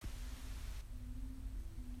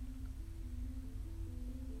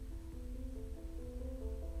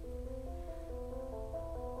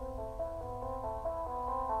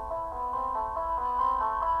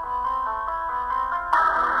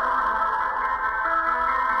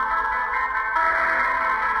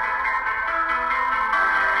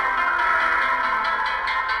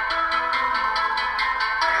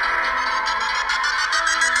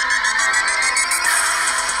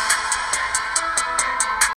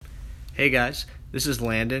Hey guys, this is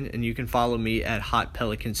Landon, and you can follow me at Hot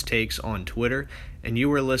Pelicans Takes on Twitter. And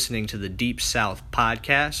you are listening to the Deep South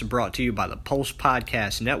Podcast, brought to you by the Pulse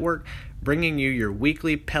Podcast Network, bringing you your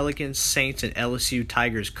weekly Pelicans, Saints, and LSU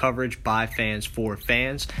Tigers coverage by fans for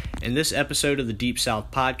fans. And this episode of the Deep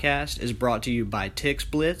South Podcast is brought to you by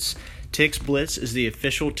TixBlitz. TixBlitz is the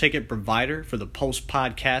official ticket provider for the Pulse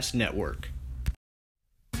Podcast Network.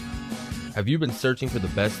 Have you been searching for the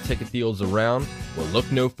best ticket deals around? Well, look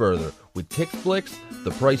no further. With TixBlitz,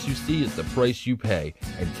 the price you see is the price you pay.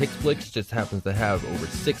 And TixBlitz just happens to have over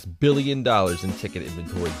 $6 billion in ticket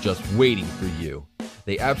inventory just waiting for you.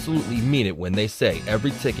 They absolutely mean it when they say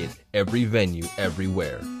every ticket, every venue,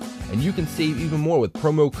 everywhere. And you can save even more with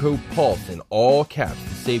promo code PULSE in all caps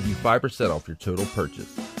to save you 5% off your total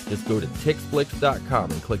purchase. Just go to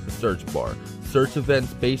TixBlitz.com and click the search bar. Search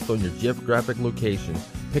events based on your geographic location,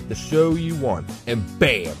 pick the show you want, and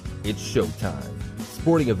bam, it's showtime.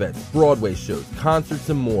 Sporting events, Broadway shows, concerts,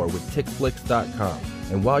 and more with TixBlitz.com.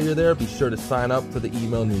 And while you're there, be sure to sign up for the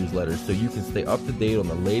email newsletter so you can stay up to date on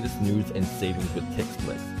the latest news and savings with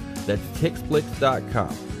TixBlitz. That's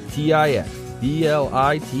TixBlitz.com,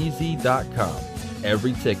 TixBlitz.com.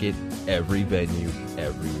 Every ticket, every venue,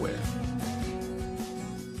 everywhere.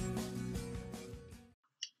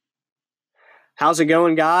 How's it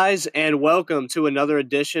going, guys? And welcome to another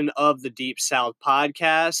edition of the Deep South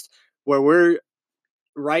Podcast, where we're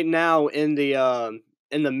right now in the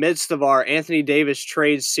midst of our Anthony Davis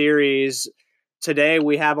trade series. Today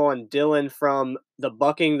we have on Dylan from the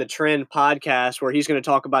Bucking the Trend podcast, where he's going to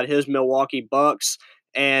talk about his Milwaukee Bucks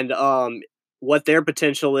and what their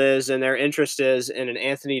potential is and their interest is in an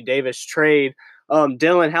Anthony Davis trade.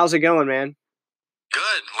 Dylan, how's it going, man?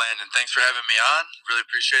 Good, Landon. Thanks for having me on. Really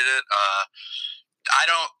appreciate it.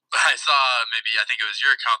 I saw I think it was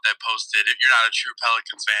your account that posted, if you're not a true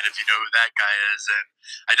Pelicans fan, if you know who that guy is. And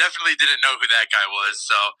I definitely didn't know who that guy was.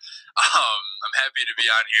 So I'm happy to be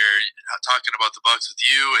on here talking about the Bucks with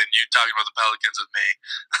you and you talking about the Pelicans with me.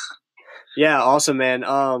 Yeah, awesome, man.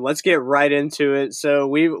 Let's get right into it. So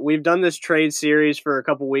we've done this trade series for a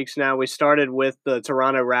couple weeks now. We started with the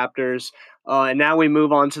Toronto Raptors, and now we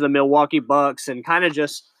move on to the Milwaukee Bucks and kind of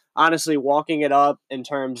just honestly walking it up in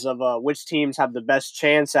terms of which teams have the best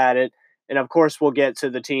chance at it. And, of course, we'll get to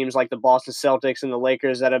the teams like the Boston Celtics and the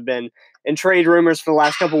Lakers that have been in trade rumors for the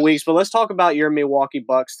last couple of weeks. But let's talk about your Milwaukee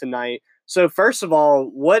Bucks tonight. So, first of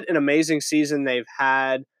all, what an amazing season they've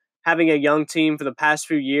had, having a young team for the past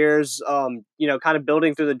few years, kind of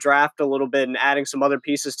building through the draft a little bit and adding some other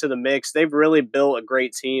pieces to the mix. They've really built a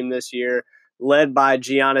great team this year, led by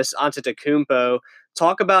Giannis Antetokounmpo.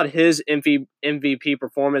 Talk about his MVP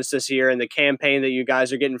performance this year and the campaign that you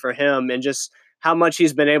guys are getting for him and just how much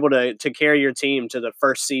he's been able to carry your team to the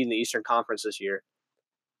first seed in the Eastern Conference this year.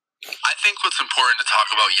 I think what's important to talk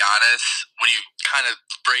about Giannis, when you kind of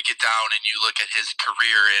break it down and you look at his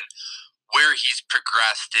career and where he's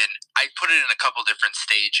progressed, and I put it in a couple different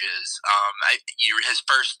stages. His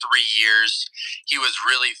first 3 years, he was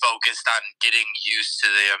really focused on getting used to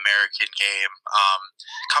the American game.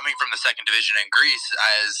 Coming from the second division in Greece,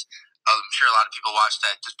 as I'm sure a lot of people watched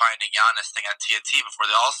that Just Finding Giannis thing on TNT before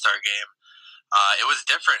the All-Star game, it was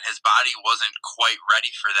different. His body wasn't quite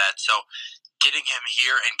ready for that. So getting him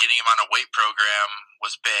here and getting him on a weight program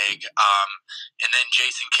was big. And then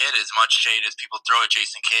Jason Kidd, as much shade as people throw at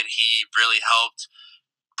Jason Kidd, he really helped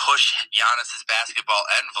push Giannis's basketball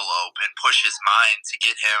envelope and push his mind to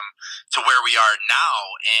get him to where we are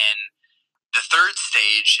now. And the third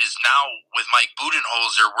stage is now with Mike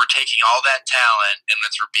Budenholzer. We're taking all that talent and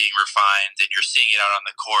it's being refined, and you're seeing it out on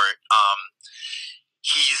the court.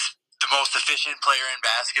 He's the most efficient player in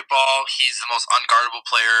basketball. He's the most unguardable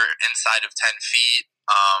player inside of 10 feet.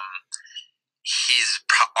 He's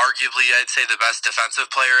arguably, I'd say, the best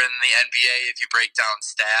defensive player in the NBA if you break down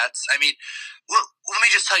stats. I mean, let me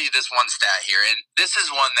just tell you this one stat here, and this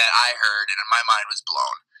is one that I heard and my mind was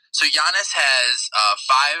blown. So Giannis has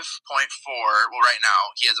 5.4, well, right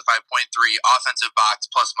now he has a 5.3 offensive box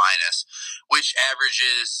plus minus, which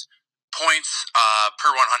averages points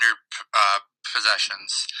per 100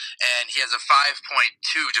 possessions, and he has a 5.2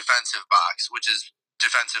 defensive box, which is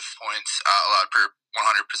defensive points allowed per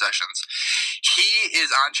 100 possessions. He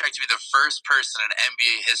is on track to be the first person in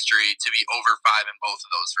NBA history to be over 5 in both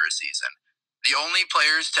of those for a season. The only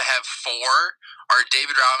players to have 4 are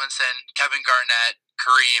David Robinson, Kevin Garnett,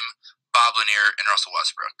 Kareem, Bob Lanier, and Russell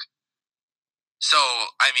Westbrook. So,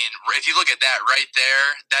 I mean, if you look at that right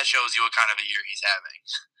there, that shows you what kind of a year he's having.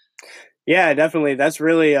 Yeah, definitely. That's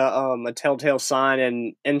really a telltale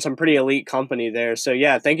sign and some pretty elite company there. So,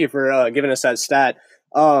 yeah, thank you for giving us that stat.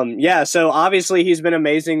 Yeah, so obviously he's been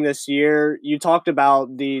amazing this year. You talked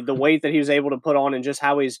about the weight that he was able to put on and just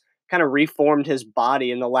how he's kind of reformed his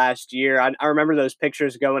body in the last year. I remember those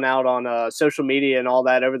pictures going out on social media and all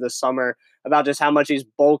that over the summer about just how much he's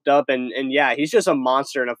bulked up and yeah, he's just a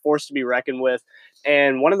monster and a force to be reckoned with.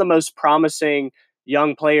 And one of the most promising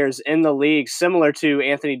young players in the league, similar to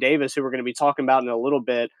Anthony Davis, who we're going to be talking about in a little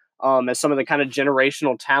bit, as some of the kind of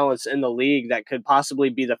generational talents in the league that could possibly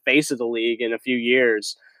be the face of the league in a few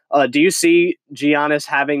years. Do you see Giannis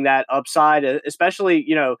having that upside, especially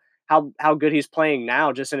how good he's playing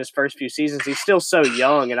now, just in his first few seasons? He's still so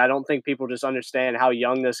young, and I don't think people just understand how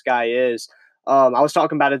young this guy is. I was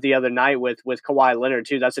talking about it the other night with Kawhi Leonard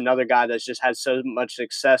too. That's another guy that's just had so much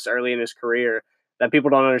success early in his career that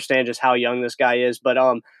people don't understand just how young this guy is. But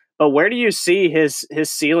where do you see his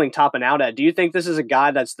ceiling topping out at? Do you think this is a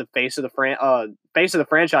guy that's the face of the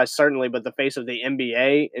franchise certainly, but the face of the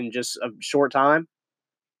NBA in just a short time?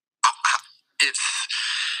 It's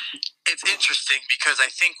it's interesting because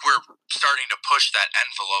I think we're starting to push that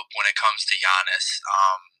envelope when it comes to Giannis.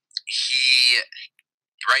 He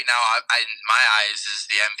right now, in my eyes, is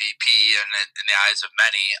the MVP, and in the eyes of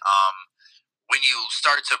many. When you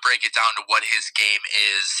start to break it down to what his game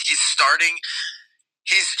is, he's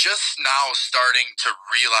just now starting to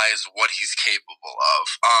realize what he's capable of.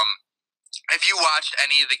 If you watched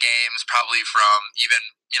any of the games, probably from even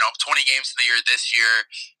 20 games in the year this year,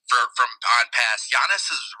 from on past,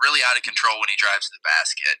 Giannis is really out of control when he drives to the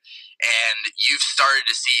basket, and you've started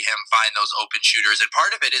to see him find those open shooters. And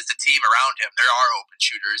part of it is the team around him. There are open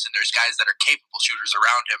shooters, and there's guys that are capable shooters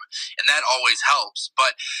around him, and that always helps.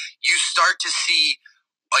 But you start to see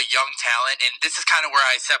a young talent, and this is kind of where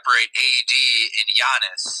I separate AD and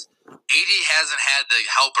Giannis. AD hasn't had the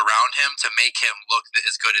help around him to make him look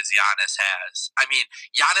as good as Giannis has. I mean,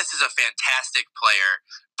 Giannis is a fantastic player,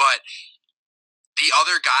 but the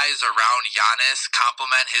other guys around Giannis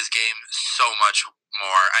complement his game so much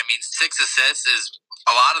more. I mean, 6 assists is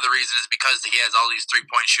a lot of the reason is because he has all these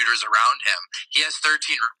 3-point shooters around him. He has 13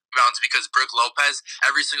 rebounds because Brook Lopez,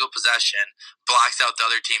 every single possession, blocks out the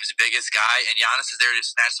other team's biggest guy, and Giannis is there to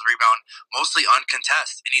snatch the rebound mostly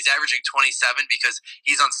uncontested. And he's averaging 27 because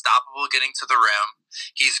he's unstoppable getting to the rim.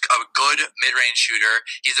 He's a good mid-range shooter.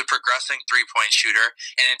 He's a progressing 3-point shooter.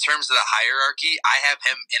 And in terms of the hierarchy, I have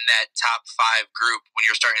him in that top 5 group when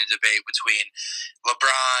you're starting to debate between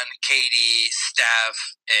LeBron, KD,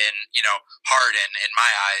 Steph, and Harden. In my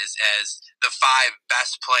eyes, as the 5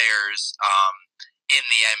 best players in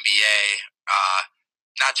the NBA.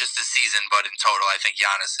 Not just this season, but in total, I think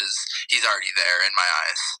Giannis he's already there in my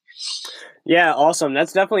eyes. Yeah, awesome.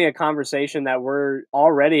 That's definitely a conversation that we're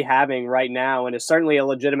already having right now, and it's certainly a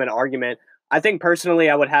legitimate argument. I think personally,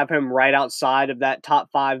 I would have him right outside of that top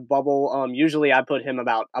 5 bubble. Usually, I put him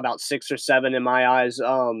about 6 or 7 in my eyes.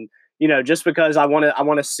 Just because I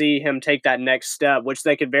want to see him take that next step, which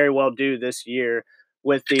they could very well do this year.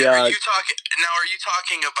 With the Are you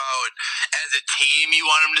talking about as a team you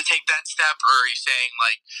want him to take that step, or are you saying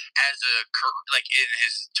in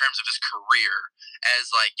his terms of his career, as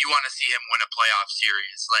you want to see him win a playoff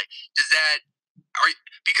series? Does that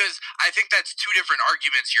because I think that's 2 different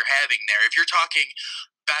arguments you're having there. If you're talking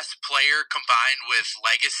best player combined with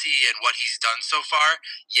legacy and what he's done so far,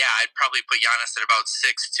 yeah, I'd probably put Giannis at about 6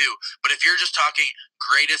 too. But if you're just talking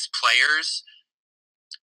greatest players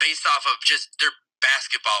based off of just their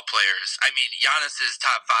basketball players, I mean, Giannis is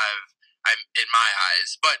top 5 in my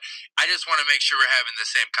eyes, but I just want to make sure we're having the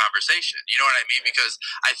same conversation. You know what I mean? Because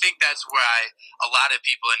I think that's why a lot of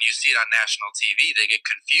people, and you see it on national TV, they get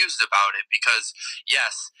confused about it because,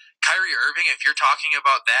 yes, Kyrie Irving, if you're talking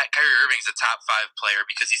about that, Kyrie Irving's a top 5 player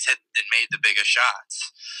because he's hit and made the biggest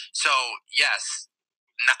shots. So, yes,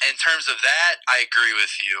 in terms of that, I agree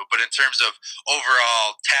with you. But in terms of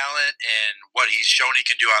overall talent and what he's shown he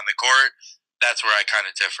can do on the court, that's where I kind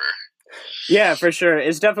of differ. Yeah, for sure.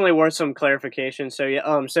 It's definitely worth some clarification. So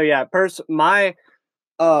yeah, my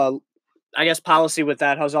I guess policy with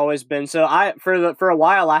that has always been for a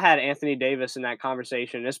while I had Anthony Davis in that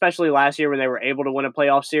conversation, especially last year when they were able to win a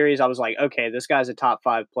playoff series. I was like, okay, this guy's a top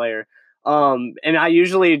 5 player. And I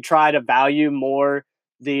usually try to value more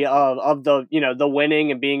of the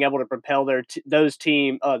winning and being able to propel their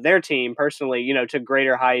team personally, to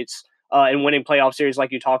greater heights. And winning playoff series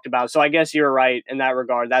like you talked about. So I guess you're right in that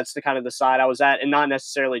regard. That's the kind of the side I was at, and not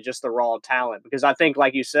necessarily just the raw talent. Because I think,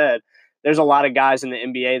 like you said, there's a lot of guys in the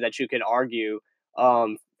NBA that you could argue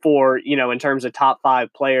for, in terms of top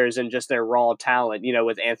 5 players and just their raw talent,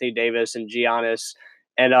 with Anthony Davis and Giannis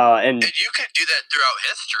And you could do that throughout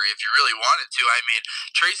history if you really wanted to. I mean,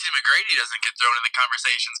 Tracy McGrady doesn't get thrown in the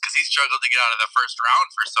conversations because he struggled to get out of the first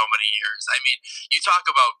round for so many years. I mean, you talk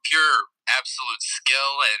about pure absolute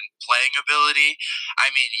skill and playing ability.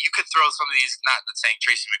 I mean, you could throw some of these, not saying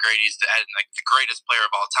Tracy McGrady's the greatest player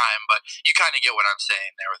of all time, but you kind of get what I'm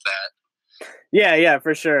saying there with that. Yeah,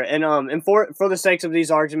 for sure. And for the sakes of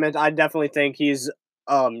these arguments, I definitely think he's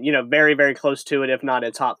very, very close to it, if not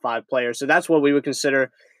a top 5 player. So that's what we would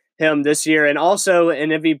consider him this year, and also an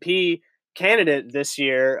MVP candidate this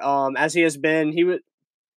year. As he has been,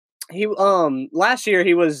 last year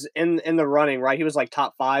he was in the running, right? He was like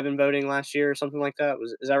top 5 in voting last year or something like that.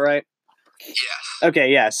 Is that right? Yes.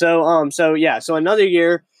 Okay, yeah. So another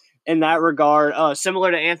year in that regard,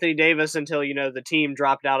 similar to Anthony Davis until the team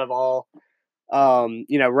dropped out of all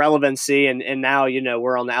relevancy, and now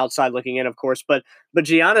we're on the outside looking in, of course. But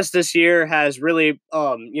Giannis this year has really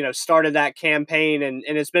started that campaign, and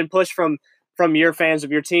it's been pushed from your fans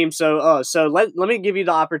of your team. So let me give you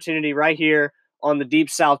the opportunity right here on the Deep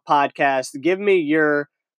South podcast. Give me your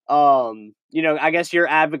I guess your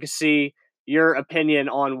advocacy, your opinion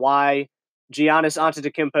on why Giannis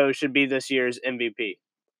Antetokounmpo should be this year's MVP.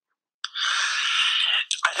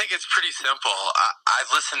 I think it's pretty simple. I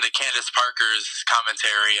listened to Candace Parker's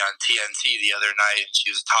commentary on TNT the other night, and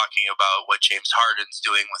she was talking about what James Harden's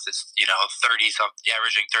doing with his, 30-something,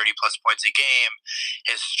 averaging 30 plus points a game,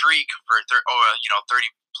 his streak for 30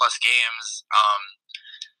 plus games.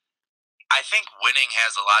 I think winning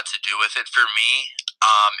has a lot to do with it for me,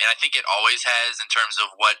 and I think it always has in terms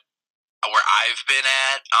of where I've been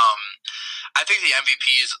at. I think the MVP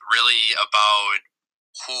is really about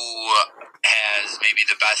who has maybe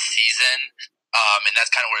the best season, and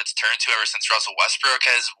that's kind of what it's turned to ever since Russell Westbrook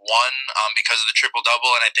has won because of the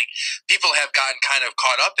triple-double, and I think people have gotten kind of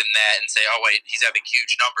caught up in that and say, oh, wait, he's having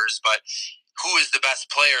huge numbers, but who is the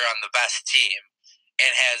best player on the best team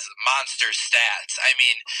and has monster stats? I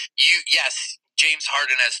mean, yes, James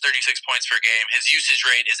Harden has 36 points per game. His usage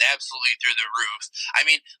rate is absolutely through the roof. I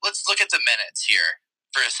mean, let's look at the minutes here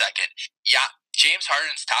for a second. Yeah, James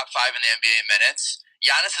Harden's top 5 in the NBA in minutes.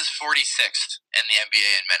 Giannis is 46th in the NBA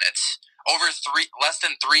in minutes. Less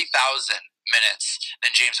than 3,000 minutes than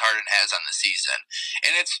James Harden has on the season.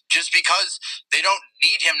 And it's just because they don't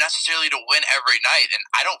need him necessarily to win every night. And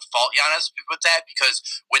I don't fault Giannis with that, because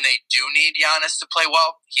when they do need Giannis to play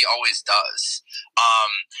well, he always does.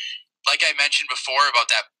 Like I mentioned before about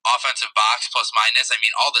that offensive box plus minus, I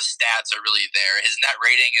mean, all the stats are really there. His net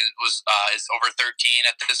rating is over 13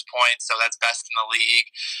 at this point, so that's best in the league.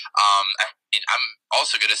 I'm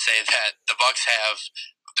also going to say that the Bucks have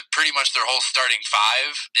pretty much their whole starting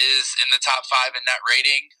 5 is in the top 5 in net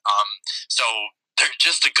rating. So they're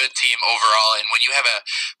just a good team overall. And when you have a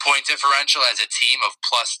point differential as a team of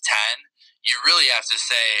plus 10, you really have to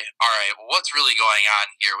say, all right, well, what's really going on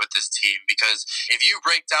here with this team? Because if you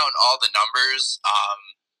break down all the numbers,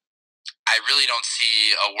 I really don't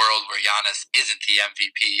see a world where Giannis isn't the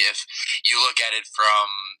MVP. If you look at it from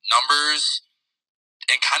numbers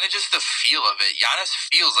and kind of just the feel of it, Giannis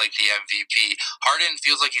feels like the MVP. Harden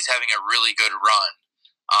feels like he's having a really good run.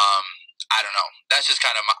 I don't know. That's just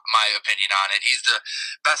kind of my opinion on it. He's the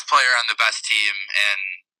best player on the best team and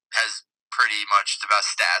has pretty much the best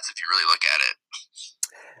stats if you really look at it.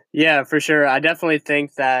 Yeah, for sure. I definitely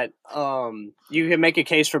think that you can make a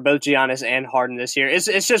case for both Giannis and Harden this year. It's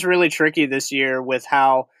just really tricky this year with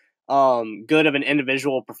how good of an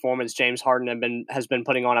individual performance James Harden has been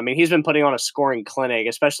putting on. I mean, he's been putting on a scoring clinic,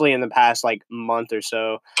 especially in the past month or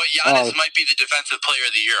so. But Giannis might be the defensive player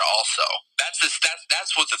of the year also.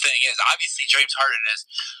 That's what the thing is. Obviously, James Harden is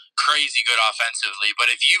crazy good offensively, but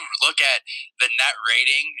if you look at the net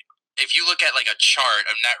rating, if you look at a chart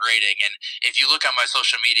of net rating, and if you look on my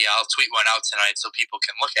social media, I'll tweet one out tonight so people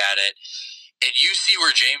can look at it, and you see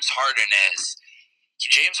where James Harden is.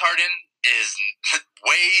 James Harden is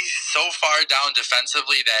way so far down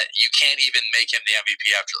defensively that you can't even make him the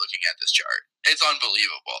MVP after looking at this chart. It's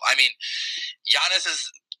unbelievable. I mean, Giannis is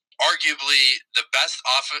arguably the best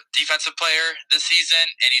defensive player this season,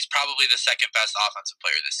 and he's probably the second best offensive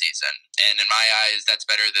player this season. And in my eyes, that's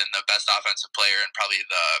better than the best offensive player and probably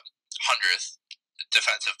the 100th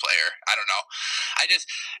defensive player. I don't know. I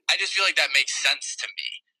just feel like that makes sense to me.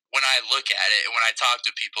 When I look at it and when I talk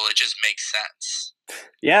to people, it just makes sense.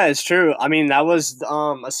 Yeah, it's true. I mean, that was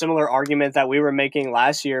a similar argument that we were making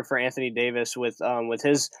last year for Anthony Davis with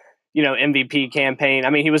his MVP campaign. I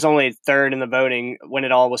mean, he was only 3rd in the voting when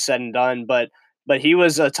it all was said and done, but he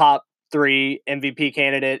was a top 3 MVP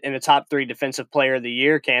candidate and a top 3 defensive player of the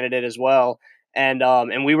year candidate as well.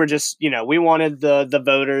 And we were just, we wanted the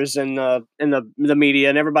voters and the media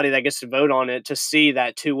and everybody that gets to vote on it to see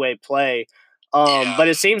that two-way play. But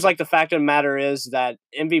it seems like the fact of the matter is that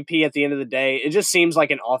MVP at the end of the day, it just seems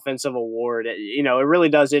like an offensive award. It really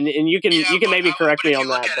does. And you can maybe correct me on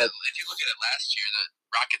that. But if you look at it last year, the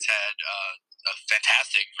Rockets had a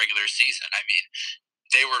fantastic regular season. I mean,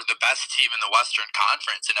 they were the best team in the Western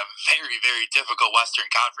Conference in a very, very difficult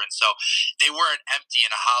Western Conference. So they weren't empty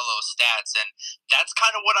and hollow stats. And that's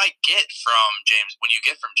kind of what I get from James, when you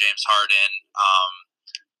get from James Harden.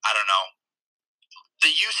 I don't know.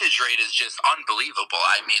 The usage rate is just unbelievable.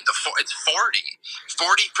 I mean, it's 40%.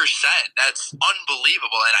 That's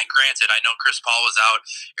unbelievable. And granted, I know Chris Paul was out,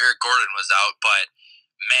 Eric Gordon was out, but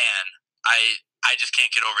man, I just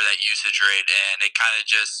can't get over that usage rate, and it kind of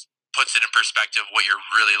just puts it in perspective what you're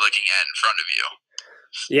really looking at in front of you.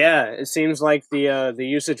 Yeah, it seems like the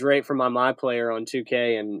usage rate for my player on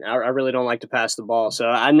 2K, and I really don't like to pass the ball, so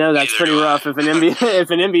I know that's pretty rough. If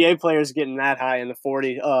an NBA player is getting that high in the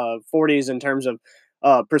 40s in terms of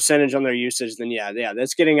percentage on their usage, then yeah,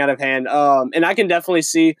 that's getting out of hand. And I can definitely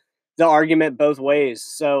see the argument both ways.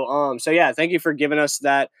 So yeah, thank you for giving us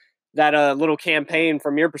that little campaign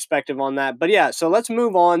from your perspective on that. But yeah, so let's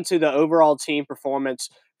move on to the overall team performance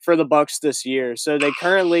for the Bucks this year. So they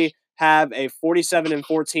currently have a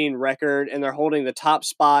 47-14 record, and they're holding the top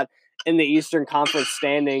spot in the Eastern Conference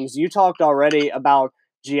standings. You talked already about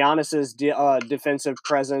Giannis's defensive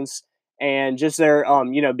presence and just their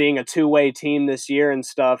being a two-way team this year and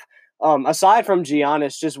stuff. Aside from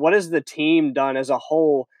Giannis, just what has the team done as a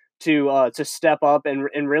whole to step up and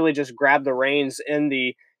really just grab the reins in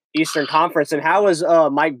the Eastern Conference, and how has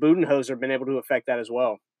Mike Budenholzer been able to affect that as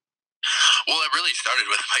well? Well, it really started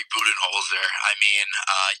with Mike Budenholzer. I mean,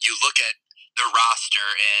 you look at the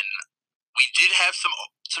roster, and we did have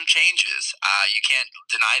some changes. You can't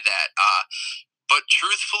deny that. But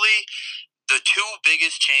truthfully, the two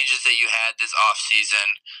biggest changes that you had this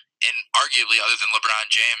offseason, and arguably other than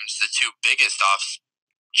LeBron James, the two biggest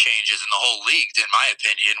changes in the whole league, in my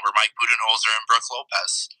opinion, were Mike Budenholzer and Brook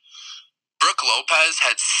Lopez. Brook Lopez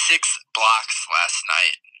had 6 blocks last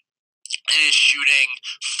night and is shooting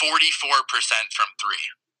 44% from 3.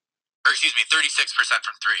 Or excuse me, 36%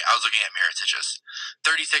 from 3. I was looking at Mirotich's.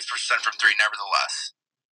 36% from 3, nevertheless.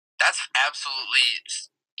 That's absolutely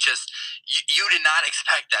just, you did not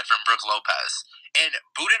expect that from Brook Lopez. And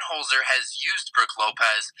Budenholzer has used Brook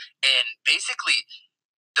Lopez, and basically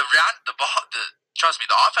trust me,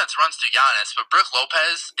 the offense runs through Giannis, but Brook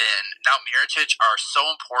Lopez and now Mirotic are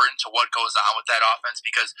so important to what goes on with that offense,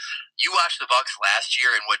 because you watched the Bucks last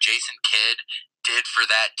year and what Jason Kidd did for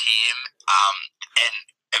that team, and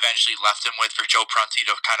eventually left him with for Joe Prunty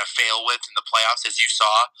to kind of fail with in the playoffs, as you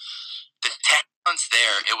saw. The talent's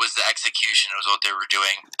there. It was the execution. It was what they were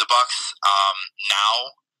doing. The Bucks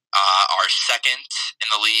now are second in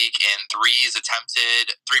the league in threes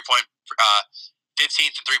attempted,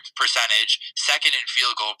 15th in 3 percentage, second in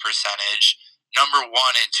field goal percentage, number 1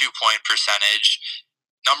 in 2-point percentage,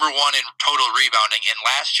 number 1 in total rebounding, and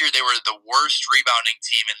last year they were the worst rebounding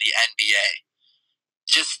team in the NBA.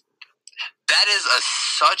 Just, that is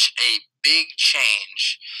such a big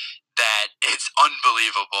change that it's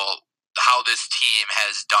unbelievable how this team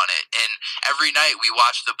has done it. And every night we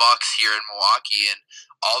watch the Bucks here in Milwaukee, and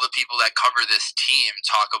all the people that cover this team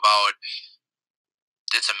talk about,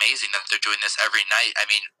 it's amazing that they're doing this every night. I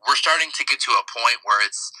mean, we're starting to get to a point where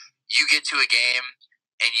you get to a game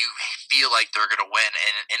and you feel like they're going to win.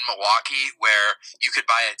 And in Milwaukee, where you could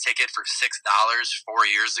buy a ticket for $6 4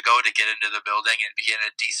 years ago to get into the building and be in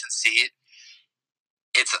a decent seat,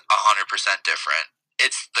 it's 100% different.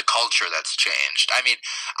 It's the culture that's changed. I mean,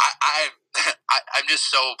 I'm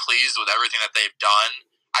just so pleased with everything that they've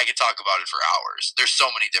done. I could talk about it for hours. There's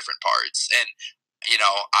so many different parts. And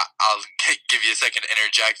I'll give you a second to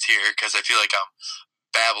interject here because I feel like I'm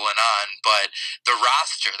babbling on, but the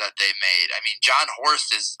roster that they made, I mean, John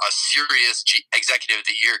Horst is a serious Executive of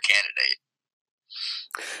the Year candidate.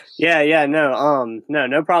 Yeah,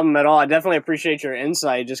 no problem at all. I definitely appreciate your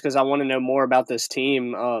insight just because I want to know more about this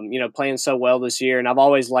team, playing so well this year, and I've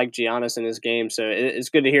always liked Giannis in his game, so it's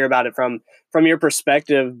good to hear about it from your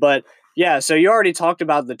perspective, but yeah, so you already talked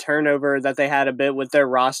about the turnover that they had a bit with their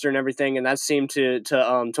roster and everything, and that seemed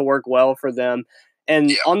to work well for them.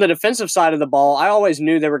 And on the defensive side of the ball, I always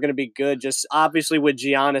knew they were going to be good, just obviously with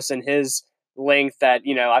Giannis and his length that,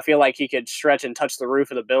 I feel like he could stretch and touch the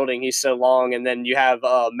roof of the building. He's so long. And then you have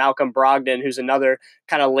Malcolm Brogdon, who's another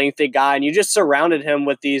kind of lengthy guy, and you just surrounded him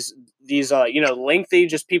with these lengthy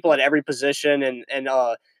just people at every position and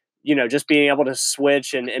just being able to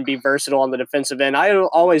switch and be versatile on the defensive end. I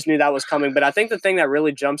always knew that was coming, but I think the thing that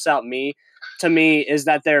really jumps out to me is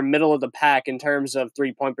that they're middle of the pack in terms of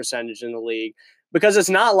 3-point percentage in the league, because it's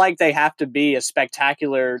not like they have to be a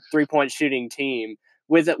spectacular 3-point shooting team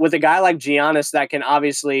with a guy like Giannis that can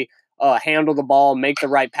obviously handle the ball, make the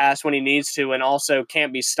right pass when he needs to, and also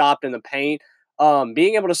can't be stopped in the paint.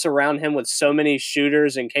 Being able to surround him with so many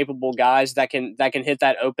shooters and capable guys that can hit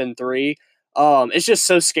that open three, it's just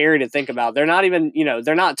so scary to think about. They're not even,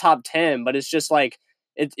 they're not top 10, but it's just like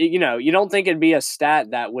you don't think it'd be a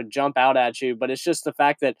stat that would jump out at you, but it's just the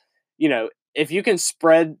fact that if you can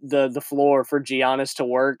spread the floor for Giannis to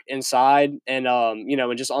work inside and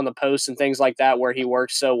and just on the post and things like that where he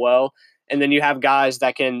works so well, and then you have guys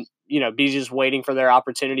that can be just waiting for their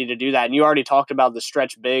opportunity to do that. And you already talked about the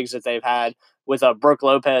stretch bigs that they've had with Brook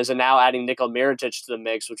Lopez and now adding Nikola Mirotic to the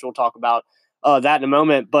mix, which we'll talk about that in a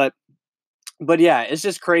moment. But yeah, it's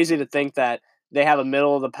just crazy to think that they have a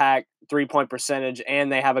middle of the pack 3-point percentage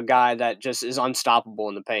and they have a guy that just is unstoppable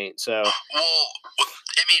in the paint. So, well,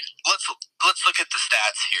 I mean, let's look at the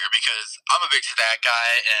stats here, because I'm a big stat guy,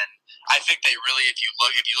 and I think they really, if you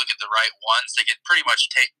look at the right ones, they can pretty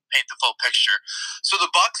much paint the full picture. So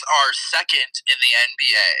the Bucks are second in the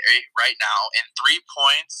NBA right now in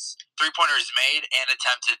 3-pointers made and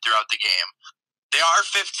attempted throughout the game. They are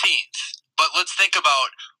 15th, but let's think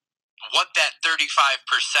about what that 35%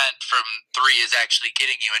 from three is actually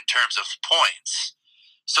getting you in terms of points.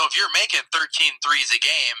 So if you're making 13 threes a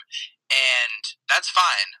game, and that's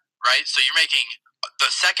fine, right? So you're making the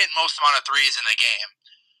second most amount of threes in the game.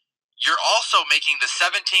 You're also making the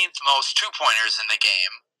 17th most 2-pointers in the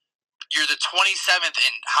game. You're the 27th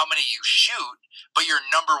in how many you shoot, but you're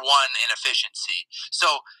number 1 in efficiency.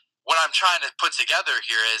 So what I'm trying to put together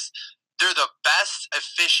here is they're the best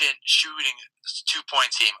efficient shooting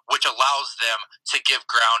 2-point team, which allows them to give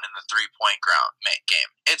ground in the 3-point game.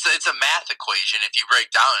 It's a math equation. If you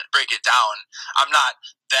break it down, I'm not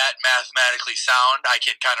that mathematically sound. I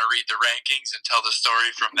can kind of read the rankings and tell the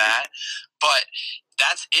story from that, but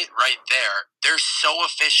that's it right there. They're so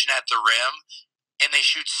efficient at the rim, and they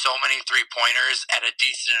shoot so many 3-pointers at a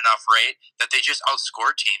decent enough rate that they just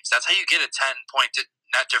outscore teams. That's how you get a 10-point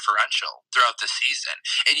net differential throughout the season.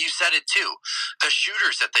 And you said it too. The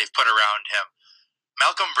shooters that they've put around him.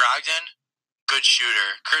 Malcolm Brogdon, good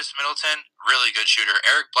shooter. Chris Middleton, really good shooter.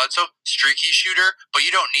 Eric Bledsoe, streaky shooter, but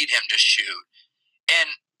you don't need him to shoot. And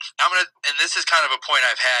this is kind of a point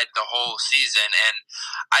I've had the whole season, and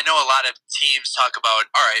I know a lot of teams talk about,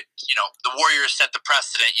 all right, the Warriors set the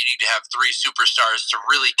precedent. You need to have 3 superstars to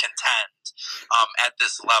really contend at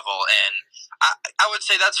this level, and I would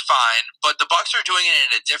say that's fine, but the Bucks are doing it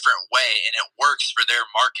in a different way, and it works for their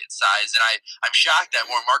market size, and I'm shocked that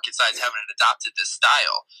more market size haven't adopted this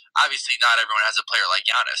style. Obviously, not everyone has a player like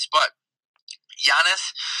Giannis, but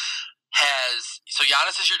Giannis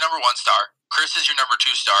is your number 1 star. Chris is your number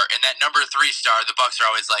 2 star, and that number 3 star, the Bucks are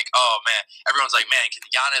always like, oh man, everyone's like, man, can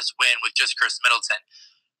Giannis win with just Chris Middleton?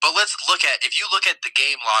 But if you look at the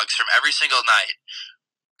game logs from every single night,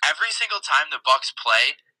 every single time the Bucks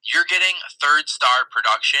play, you're getting 3rd star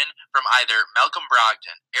production from either Malcolm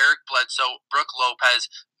Brogdon, Eric Bledsoe, Brook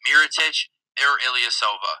Lopez, Mirotic, or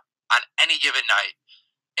Ilyasova on any given night.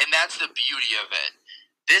 And that's the beauty of it.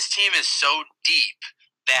 This team is so deep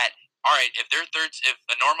that, all right, if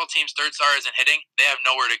a normal team's 3rd star isn't hitting, they have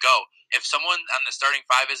nowhere to go. If someone on the starting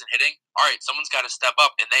 5 isn't hitting, all right, someone's got to step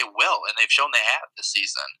up, and they will, and they've shown they have this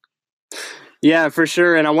season. Yeah, for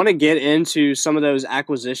sure. And I want to get into some of those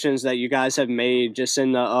acquisitions that you guys have made just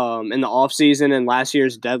in the off season and last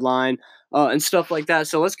year's deadline and stuff like that.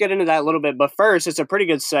 So let's get into that a little bit. But first, it's a pretty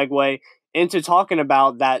good segue into talking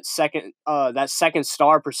about that second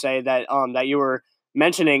star per se that you were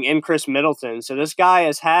mentioning in Chris Middleton. So this guy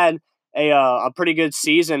has had a pretty good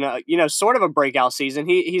season, sort of a breakout season.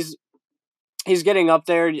 He's getting up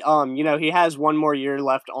there. He has one more year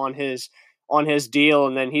left on his deal,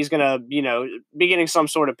 and then he's gonna be getting some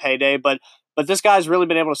sort of payday. But this guy's really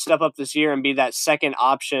been able to step up this year and be that second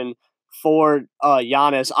option for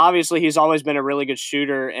Giannis. Obviously, he's always been a really good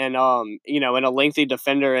shooter and and a lengthy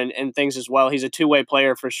defender and things as well. He's a two-way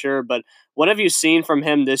player for sure. But what have you seen from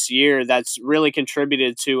him this year that's really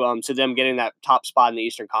contributed to them getting that top spot in the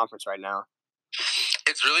Eastern Conference right now?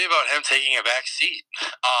 It's really about him taking a back seat.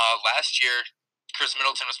 Last year, Chris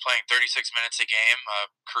Middleton was playing 36 minutes a game,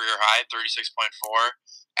 career high, 36.4,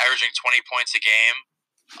 averaging 20 points a game,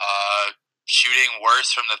 shooting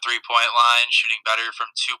worse from the 3-point line, shooting better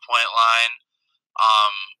from 2-point line.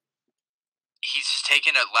 He's just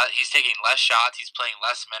taking less shots, he's playing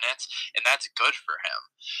less minutes, and that's good for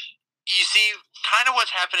him. You see kind of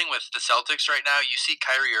what's happening with the Celtics right now. You see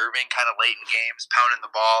Kyrie Irving kind of late in games, pounding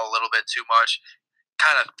the ball a little bit too much,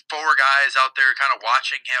 kind of four guys out there kind of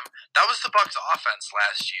watching him. That was the Bucks offense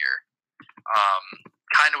last year.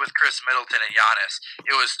 Kind of with Chris Middleton and Giannis.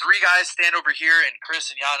 It was three guys stand over here, and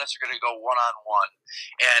Chris and Giannis are going to go one-on-one.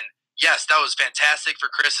 And yes, that was fantastic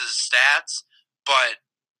for Chris's stats, but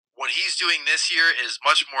what he's doing this year is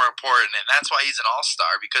much more important, and that's why he's an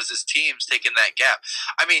all-star, because his team's taking that gap.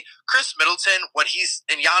 I mean, Chris Middleton,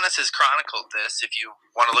 and Giannis has chronicled this. If you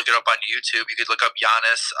want to look it up on YouTube, you could look up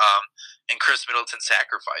Giannis and Chris Middleton's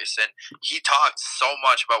sacrifice, and he talked so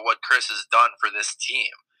much about what Chris has done for this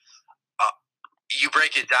team. You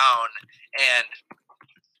break it down, and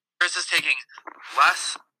Chris is taking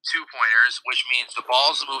less two-pointers, which means the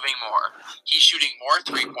ball's moving more. He's shooting more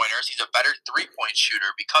three-pointers. He's a better three-point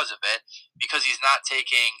shooter because of it, because he's not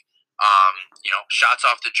taking shots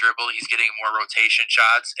off the dribble. He's getting more rotation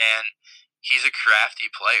shots, and he's a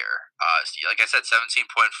crafty player. Like I said, 17.4.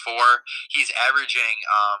 He's averaging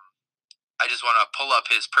I just want to pull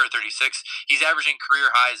up his per 36. He's averaging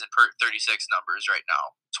career highs in per 36 numbers right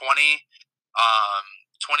now.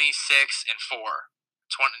 26 and 4.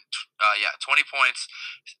 20 points,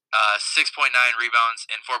 6.9 rebounds,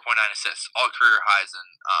 and 4.9 assists, all career highs in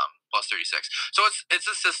plus 36. So it's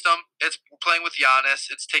a system. It's playing with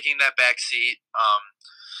Giannis. It's taking that back seat.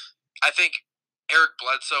 I think Eric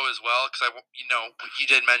Bledsoe as well, because you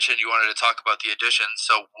did mention you wanted to talk about the additions,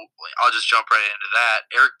 so I'll just jump right into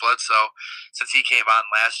that. Eric Bledsoe, since he came on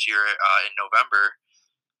last year in November.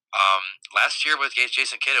 Last year with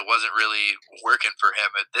Jason Kidd, it wasn't really working for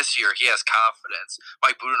him. But this year, he has confidence.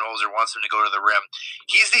 Mike Budenholzer wants him to go to the rim.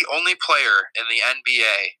 He's the only player in the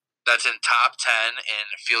NBA that's in top 10 in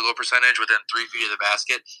field goal percentage within 3 feet of the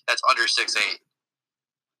basket that's under 6'8",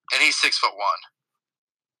 and he's 6'1".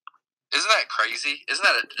 Isn't that crazy? Isn't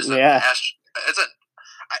that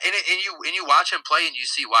and you watch him play and you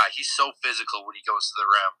see why he's so physical when he goes to the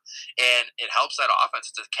rim, and it helps that offense.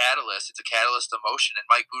 It's a catalyst. It's a catalyst of motion, and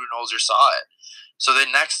Mike Budenholzer saw it. So the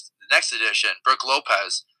next edition, Brook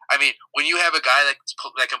Lopez. I mean, when you have a guy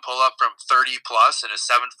that can pull up from 30 plus and is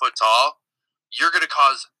 7 foot tall, you're going to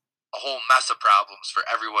cause a whole mess of problems for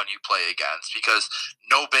everyone you play against, because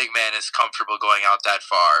no big man is comfortable going out that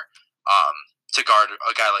far to guard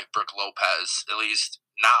a guy like Brook Lopez, at least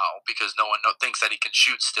now, because no one thinks that he can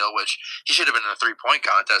shoot still, which he should have been in a 3-point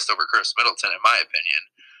contest over Chris Middleton, in my opinion.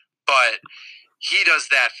 But he does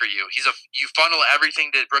that for you. You funnel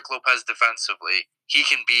everything to Brook Lopez defensively. He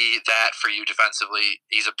can be that for you defensively.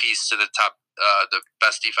 He's a piece to the top, the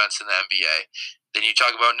best defense in the NBA. Then you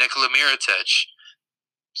talk about Nikola Mirotic,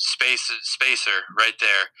 spacer right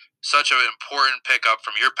there. Such an important pickup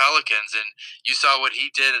from your Pelicans, and you saw what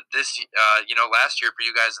he did last year for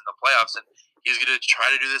you guys in the playoffs, and he's going to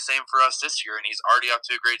try to do the same for us this year, and he's already up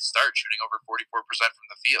to a great start, shooting over 44% from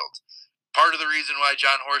the field. Part of the reason why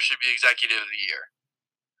John Horst should be Executive of the Year.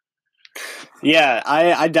 Yeah,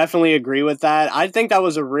 I definitely agree with that. I think that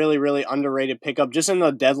was a really, really underrated pickup just in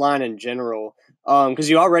the deadline in general,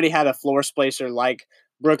 because you already had a floor spacer like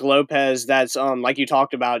Brook Lopez that's, like you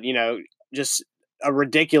talked about, just a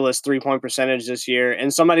ridiculous 3-point percentage this year,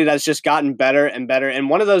 and somebody that's just gotten better and better,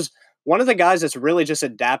 and one of the guys that's really just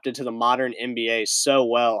adapted to the modern NBA so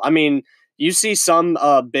well. I mean, you see some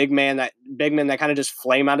big men that kind of just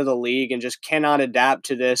flame out of the league and just cannot adapt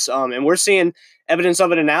to this. And we're seeing evidence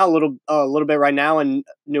of it now a little bit right now in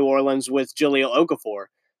New Orleans with Jahlil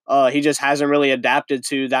Okafor. He just hasn't really adapted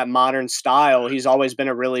to that modern style. He's always been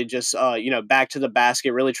a really just back to the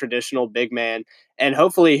basket, really traditional big man. And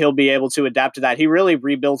hopefully he'll be able to adapt to that. He really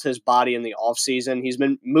rebuilt his body in the offseason. He's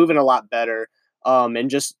been moving a lot better. And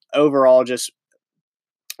just overall just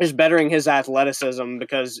bettering his athleticism,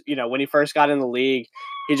 because, when he first got in the league,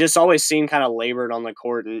 he just always seemed kind of labored on the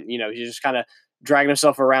court, and, he just kind of dragging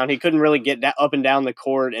himself around. He couldn't really get up and down the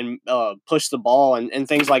court and push the ball and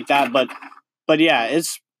things like that. But yeah,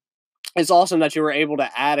 it's awesome that you were able to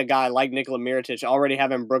add a guy like Nikola Mirotic, already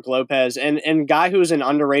having Brook Lopez, and guy who's an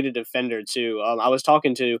underrated defender too. I was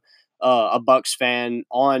talking to a Bucks fan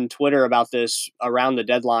on Twitter about this around the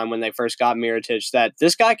deadline when they first got Mirotic, that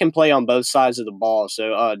this guy can play on both sides of the ball.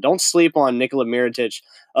 So don't sleep on Nikola Mirotic,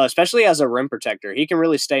 especially as a rim protector. He can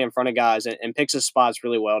really stay in front of guys and picks his spots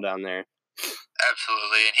really well down there.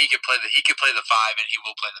 Absolutely, and he could play the 5, and he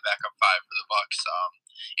will play the backup 5 for the Bucks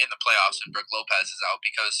in the playoffs when Brook Lopez is out,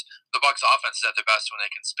 because the Bucks offense is at their best when they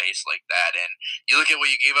can space like that. And you look at what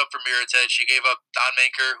you gave up for Mirotic. You gave up Don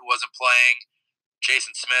Maker, who wasn't playing,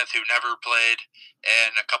 Jason Smith, who never played,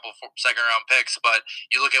 and a couple second-round picks. But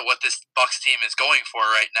you look at what this Bucks team is going for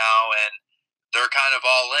right now, and they're kind of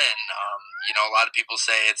all in. A lot of people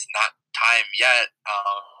say it's not time yet.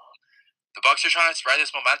 The Bucks are trying to spread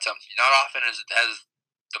this momentum. Not often has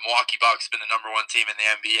the Milwaukee Bucks been the number one team in the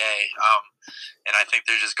NBA, and I think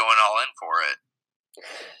they're just going all in for it.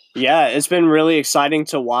 Yeah, it's been really exciting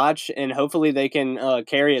to watch, and hopefully they can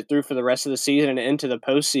carry it through for the rest of the season and into the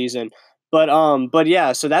postseason. But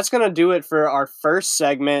yeah, so that's gonna do it for our first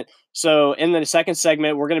segment. So in the second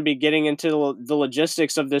segment, we're gonna be getting into the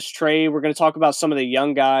logistics of this trade. We're gonna talk about some of the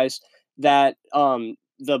young guys that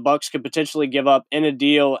the Bucks could potentially give up in a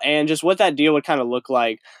deal, and just what that deal would kind of look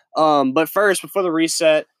like. But first, before the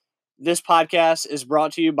reset, this podcast is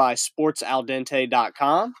brought to you by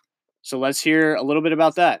SportsAlDente.com. So let's hear a little bit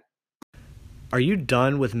about that. Are you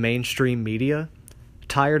done with mainstream media?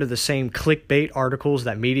 Tired of the same clickbait articles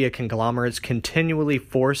that media conglomerates continually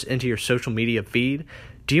force into your social media feed?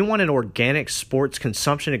 Do you want an organic sports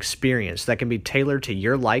consumption experience that can be tailored to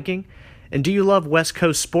your liking? And do you love West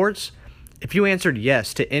Coast sports? If you answered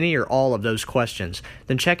yes to any or all of those questions,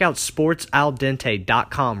 then check out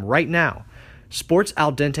SportsAlDente.com right now.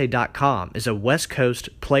 SportsAlDente.com is a West Coast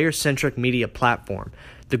player-centric media platform.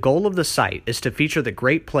 The goal of the site is to feature the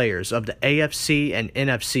great players of the AFC and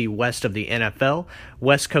NFC West of the NFL,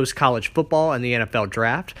 West Coast college football and the NFL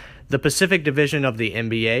Draft, the Pacific Division of the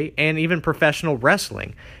NBA, and even professional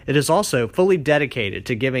wrestling. It is also fully dedicated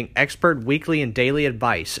to giving expert weekly and daily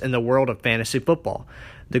advice in the world of fantasy football.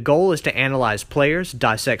 The goal is to analyze players,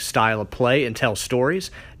 dissect style of play, and tell stories,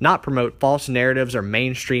 not promote false narratives or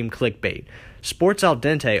mainstream clickbait. Sports Al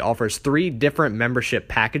Dente offers 3 different membership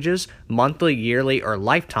packages, monthly, yearly, or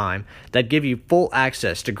lifetime, that give you full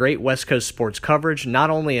access to great West Coast sports coverage,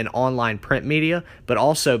 not only in online print media, but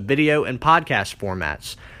also video and podcast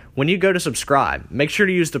formats. When you go to subscribe, make sure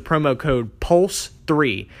to use the promo code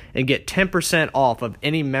PULSE3 and get 10% off of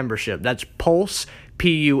any membership. That's PULSE,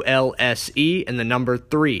 PULSE, and the number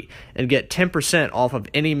 3, and get 10% off of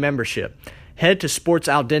any membership. Head to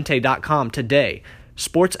SportsAlDente.com today.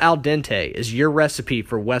 Sports Al Dente is your recipe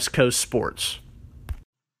for West Coast sports.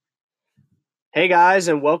 Hey guys,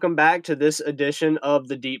 and welcome back to this edition of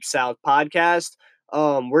the Deep South Podcast.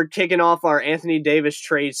 We're kicking off our Anthony Davis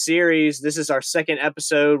trade series. This is our second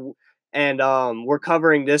episode, and we're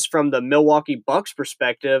covering this from the Milwaukee Bucks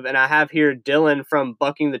perspective. And I have here Dylan from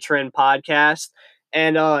Bucking the Trend podcast.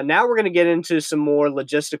 And now we're going to get into some more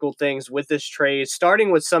logistical things with this trade,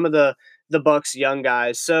 starting with some of the Bucks young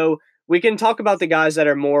guys. So we can talk about the guys that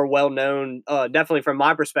are more well-known, definitely from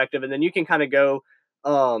my perspective, and then you can kind of go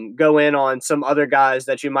in on some other guys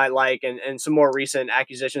that you might like and some more recent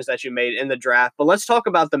acquisitions that you made in the draft. But let's talk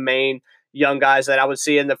about the main young guys that I would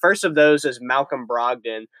see. And the first of those is Malcolm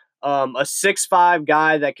Brogdon, a 6'5"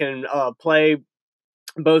 guy that can play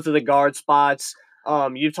both of the guard spots.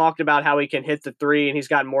 You've talked about how he can hit the 3, and he's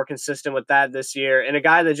gotten more consistent with that this year. And a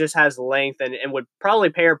guy that just has length and would probably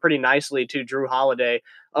pair pretty nicely to Drew Holiday.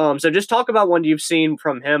 So just talk about what you've seen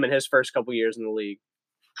from him in his first couple years in the league.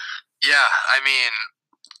 Yeah, I mean,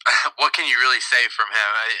 what can you really say from him?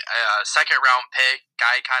 A second-round pick,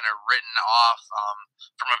 guy kind of written off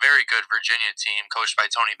from a very good Virginia team coached by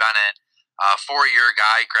Tony Bennett. 4-year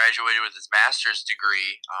guy, graduated with his master's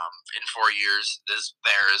degree in 4 years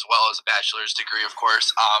there, as well as a bachelor's degree, of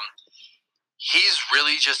course. He's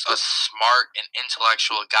really just a smart and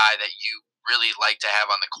intellectual guy that you really like to have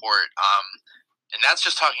on the court. And that's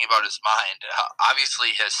just talking about his mind.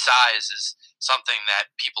 Obviously, his size is something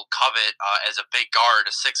that people covet as a big guard,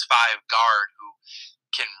 a 6'5" guard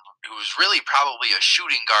who's really probably a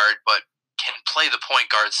shooting guard, but can play the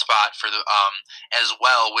point guard spot for the as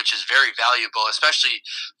well, which is very valuable, especially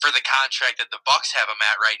for the contract that the Bucks have him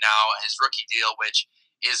at right now, his rookie deal, which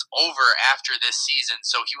is over after this season,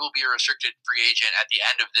 so he will be a restricted free agent at the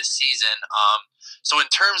end of this season. So in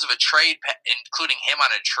terms of a trade, including him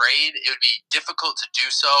on a trade, it would be difficult to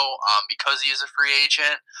do so because he is a free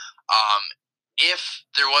agent. If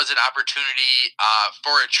there was an opportunity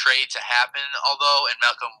for a trade to happen, although, and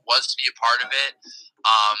Malcolm was to be a part of it,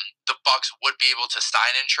 the Bucks would be able to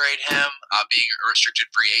sign and trade him, being a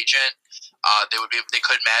restricted free agent. They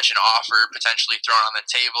could match an offer potentially thrown on the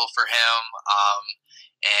table for him,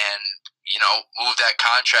 and move that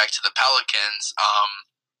contract to the Pelicans.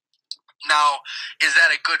 Now, is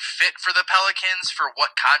that a good fit for the Pelicans for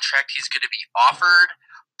what contract he's going to be offered?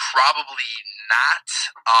 Probably not.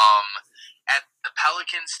 At the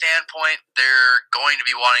Pelicans standpoint, they're going to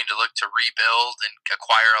be wanting to look to rebuild and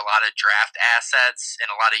acquire a lot of draft assets and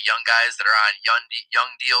a lot of young guys that are on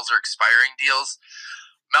young deals or expiring deals.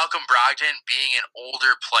 Malcolm Brogdon, being an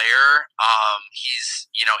older player, he's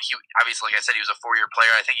he obviously, like I said, he was a 4-year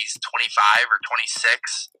player. I think he's 25 or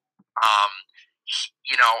 26.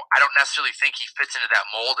 I don't necessarily think he fits into that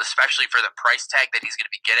mold, especially for the price tag that he's going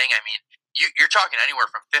to be getting. I mean, you're talking anywhere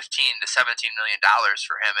from $15 to $17 million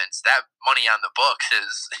for him, and that money on the books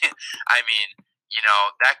is, I mean,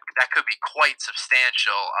 that could be quite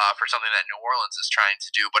substantial for something that New Orleans is trying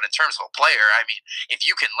to do. But in terms of a player, I mean, if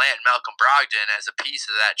you can land Malcolm Brogdon as a piece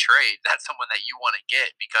of that trade, that's someone that you want to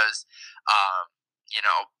get because,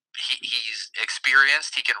 he's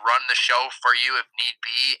experienced. He can run the show for you if need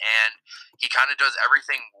be, and he kind of does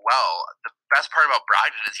everything well. The best part about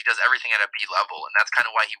Brogdon is he does everything at a B level, and that's kind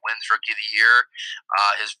of why he wins Rookie of the Year.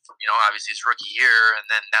 Obviously his rookie year,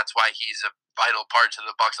 and then that's why he's a vital part to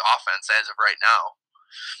the Bucks offense as of right now.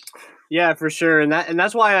 Yeah, for sure, and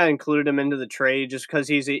that's why I included him into the trade, just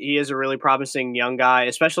because he is a really promising young guy,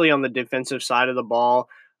 especially on the defensive side of the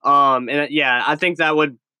ball. I think that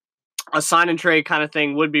would a sign and trade kind of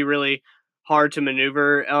thing would be really hard to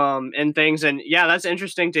maneuver and things. And yeah, that's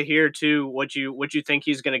interesting to hear too. What you think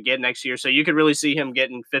he's going to get next year? So you could really see him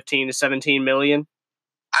getting 15 to 17 million.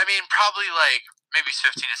 I mean, probably like maybe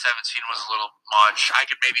 15 to 17 was a little much. I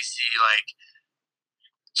could maybe see like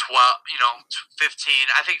 12,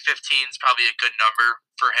 15. I think 15 is probably a good number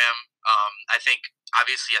for him. I think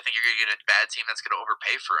you're going to get a bad team that's going to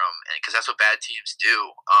overpay for him, because that's what bad teams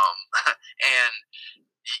do. And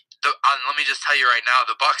let me just tell you right now,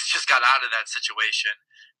 the Bucks just got out of that situation.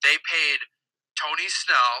 They paid Tony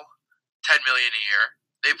Snell $10 million a year.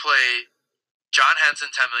 They play John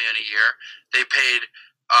Henson $10 million a year. They paid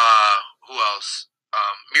who else?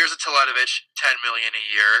 Mirza Teletovic $10 million a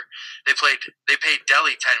year. They paid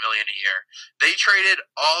Delly $10 million a year. They traded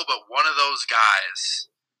all but one of those guys.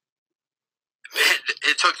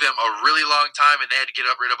 It took them a really long time, and they had to give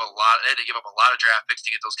up a lot of draft picks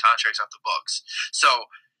to get those contracts off the books. So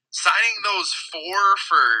signing those 4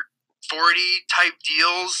 for 40 type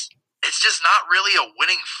deals, it's just not really a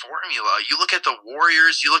winning formula. You look at the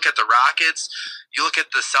Warriors, you look at the Rockets, you look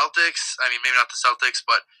at the Celtics. I mean, maybe not the Celtics,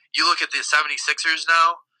 but you look at the 76ers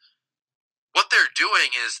now. What they're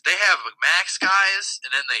doing is they have max guys,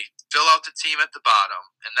 and then they fill out the team at the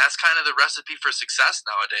bottom. And that's kind of the recipe for success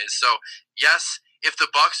nowadays. So, yes, if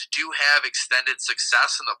the Bucks do have extended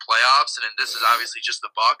success in the playoffs, and this is obviously just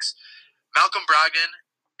the Bucks, Malcolm Brogdon,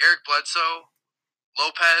 Eric Bledsoe,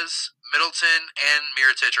 Lopez, Middleton, and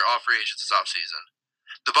Mirotic are all free agents this offseason.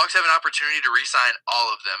 The Bucks have an opportunity to re-sign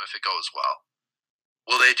all of them if it goes well.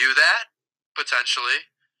 Will they do that?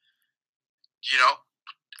 Potentially.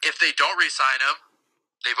 If they don't re-sign him,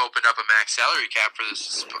 they've opened up a max salary cap for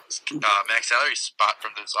this max salary spot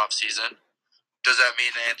from this offseason. Does that mean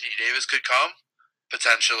Anthony Davis could come?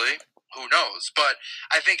 Potentially. Who knows? But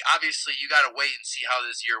I think obviously you got to wait and see how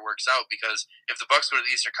this year works out, because if the Bucks go to the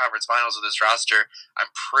Eastern Conference Finals with this roster, I'm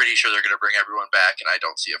pretty sure they're going to bring everyone back, and I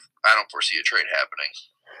don't foresee a trade happening.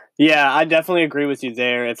 Yeah, I definitely agree with you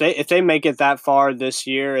there. If they make it that far this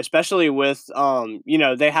year, especially with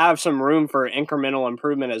they have some room for incremental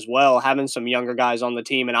improvement as well, having some younger guys on the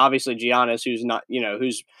team, and obviously Giannis, who's not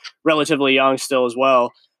who's relatively young still as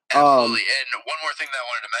well. Absolutely. And one more thing that I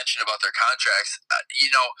wanted to mention about their contracts,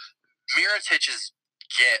 Mirotic's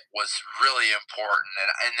get was really important,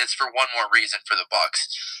 and it's for one more reason for the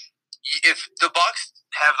Bucks. If the Bucks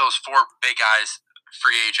have those 4 big guys,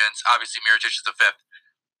 free agents, obviously Mirotic is the 5th.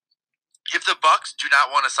 If the Bucks do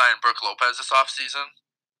not want to sign Brook Lopez this offseason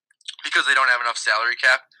because they don't have enough salary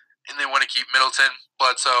cap, and they want to keep Middleton,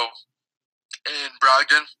 Bledsoe, and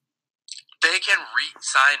Brogdon, they can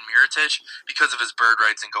re-sign Mirotic because of his bird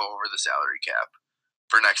rights and go over the salary cap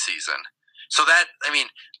for next season. So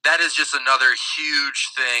that is just another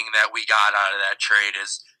huge thing that we got out of that trade,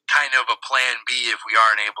 is kind of a plan B if we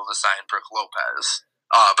aren't able to sign Brook Lopez.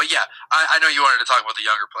 But yeah, I know you wanted to talk about the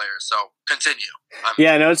younger players, so continue.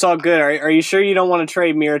 Yeah, no, it's all good. Are you sure you don't want to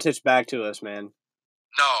trade Mirotic back to us, man?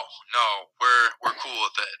 No, we're cool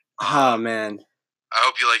with it. Oh man, I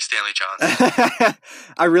hope you like Stanley Johnson.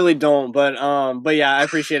 I really don't, but yeah, I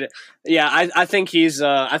appreciate it. Yeah, I think he's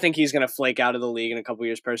gonna flake out of the league in a couple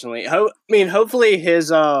years personally. Hopefully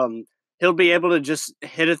he'll be able to just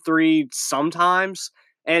hit a 3 sometimes,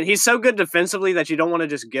 and he's so good defensively that you don't want to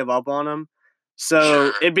just give up on him. So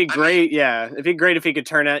sure. It'd be great, it'd be great if he could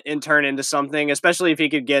turn into something, especially if he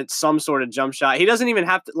could get some sort of jump shot. He doesn't even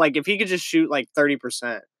have to, if he could just shoot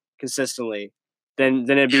 30% consistently, then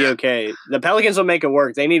it'd be okay. The Pelicans will make it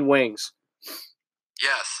work. They need wings.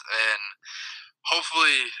 Yes, and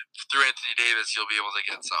hopefully through Anthony Davis you'll be able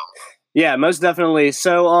to get some. Yeah, most definitely.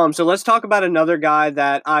 So let's talk about another guy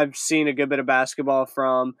that I've seen a good bit of basketball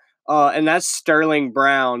from, and that's Sterling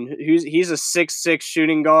Brown. He's a 6'6"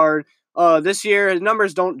 shooting guard. This year his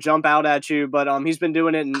numbers don't jump out at you, but he's been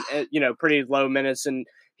doing it in pretty low minutes, and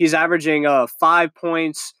he's averaging 5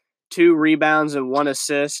 points, 2 rebounds and 1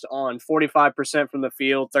 assist on 45% from the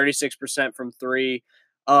field, 36% from 3.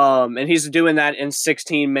 And he's doing that in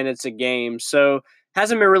 16 minutes a game. So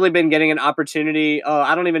hasn't really been getting an opportunity.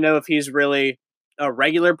 I don't even know if he's really a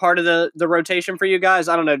regular part of the rotation for you guys.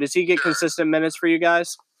 I don't know. Does he get consistent minutes for you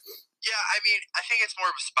guys? Yeah, I mean, I think it's more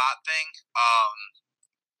of a spot thing.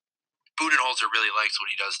 Budenholzer really likes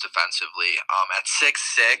what he does defensively. At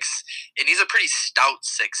 6'6", and he's a pretty stout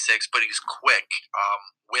 6'6", but he's quick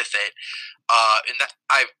with it. And that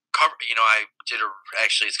I've covered.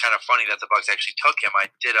 Actually, it's kind of funny that the Bucks actually took him.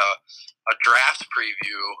 I did a draft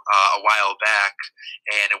preview a while back,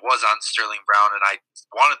 and it was on Sterling Brown, and I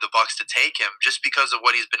wanted the Bucks to take him just because of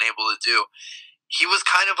what he's been able to do. He was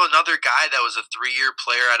kind of another guy that was a 3-year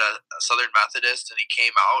player at a Southern Methodist, and he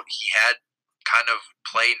came out. He had kind of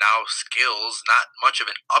play now skills, not much of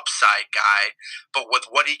an upside guy, but with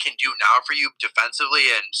what he can do now for you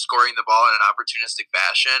defensively and scoring the ball in an opportunistic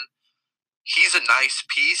fashion, he's a nice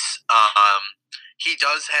piece. He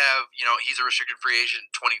does have, he's a restricted free agent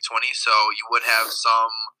in 2020, so you would have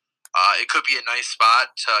some. It could be a nice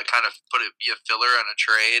spot to kind of be a filler on a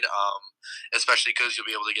trade, especially because you'll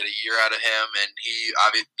be able to get a year out of him, and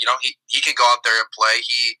he can go out there and play.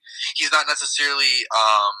 He's not necessarily.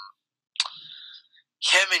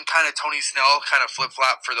 Him and kind of Tony Snell kind of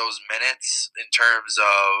flip-flop for those minutes in terms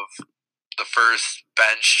of the first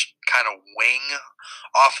bench kind of wing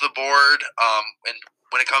off the board. And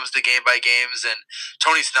when it comes to game-by-games, and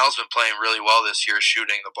Tony Snell's been playing really well this year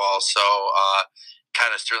shooting the ball, so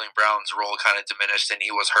kind of Sterling Brown's role kind of diminished, and he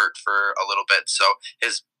was hurt for a little bit, so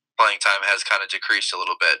his playing time has kind of decreased a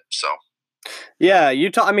little bit, so. Yeah, you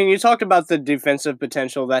talked about the defensive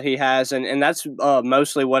potential that he has, and that's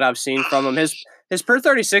mostly what I've seen from him. His per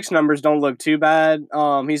 36 numbers don't look too bad.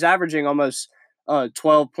 He's averaging almost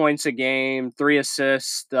 12 points a game, 3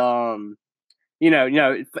 assists. In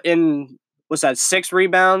what's that, 6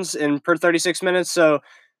 rebounds in per 36 minutes. So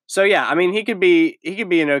yeah, I mean he could be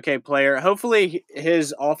an okay player. Hopefully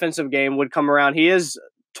his offensive game would come around. He is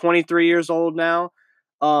 23 years old now.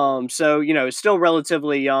 So still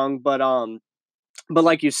relatively young, but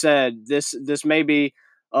like you said, this may be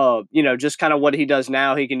just kind of what he does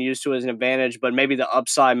now he can use to his advantage, but maybe the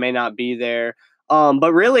upside may not be there.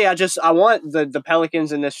 But really, I want the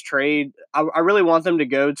Pelicans in this trade. I really want them to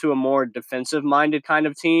go to a more defensive minded kind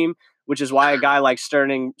of team, which is why a guy like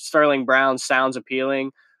Sterling Brown sounds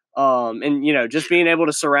appealing. And just being able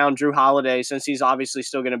to surround Drew Holiday, since he's obviously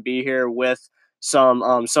still going to be here, with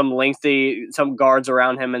some guards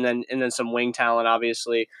around him, and then some wing talent,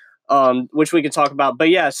 obviously, which we could talk about. But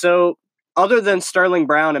yeah, so other than Sterling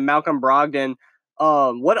Brown and Malcolm Brogdon,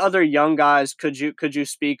 what other young guys could you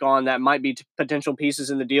speak on that might be potential pieces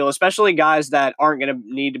in the deal, especially guys that aren't going to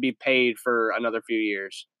need to be paid for another few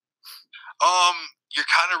years? You're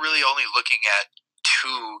kind of really only looking at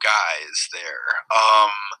 2 guys there.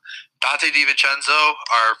 Dante DiVincenzo,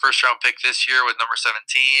 our first round pick this year with number 17,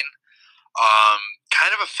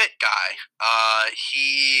 kind of a fit guy.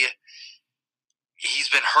 He's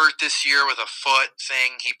been hurt this year with a foot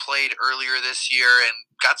thing. He played earlier this year and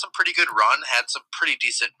got some pretty good run, had some pretty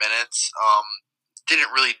decent minutes.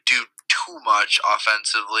 Didn't really do too much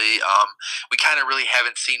offensively. We kind of really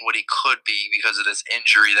haven't seen what he could be because of this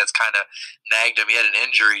injury that's kind of nagged him. He had an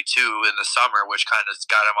injury too in the summer, which kind of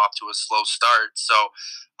got him off to a slow start. So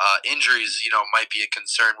injuries, might be a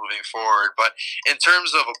concern moving forward. But in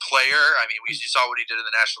terms of a player, I mean, you saw what he did in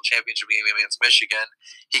the national championship game against Michigan.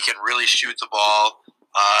 He can really shoot the ball.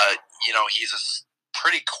 He's a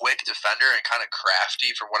pretty quick defender and kind of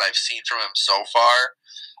crafty from what I've seen from him so far.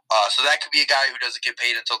 So that could be a guy who doesn't get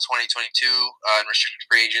paid until 2022 in restricted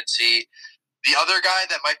free agency. The other guy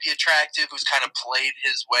that might be attractive, who's kind of played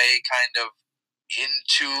his way kind of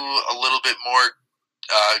into a little bit more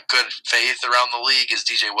good faith around the league, is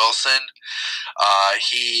DJ Wilson.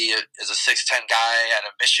 He is a 6'10" guy out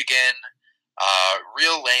of Michigan.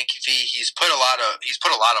 Real lengthy. He's put a lot of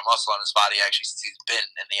muscle on his body actually since he's been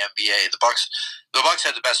in the NBA. The Bucks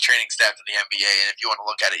have the best training staff in the NBA, and if you want to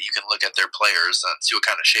look at it, you can look at their players and see what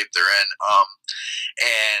kind of shape they're in.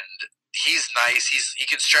 And he's nice. He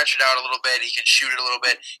can stretch it out a little bit. He can shoot it a little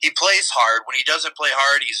bit. He plays hard. When he doesn't play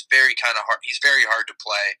hard, he's very hard. He's very hard to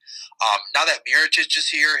play. Now that Mirotic is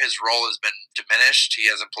here, his role has been diminished. He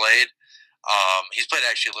hasn't played. He's played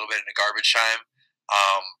actually a little bit in the garbage time.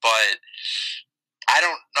 But I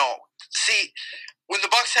don't know. See, when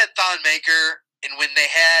the Bucks had Thon Maker and when they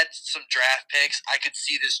had some draft picks, I could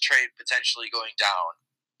see this trade potentially going down.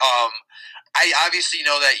 I obviously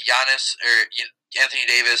know that Anthony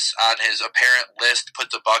Davis on his apparent list put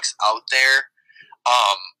the Bucks out there.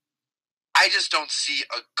 I just don't see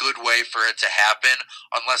a good way for it to happen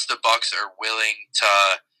unless the Bucks are willing to.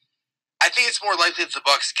 I think it's more likely that the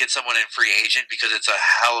Bucks get someone in free agent because it's a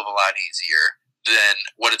hell of a lot easier than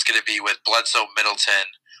what it's going to be with Bledsoe,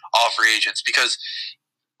 Middleton, all free agents. Because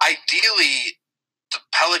ideally, the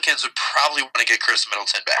Pelicans would probably want to get Chris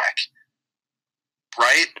Middleton back,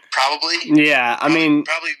 right? Probably. Yeah, I mean,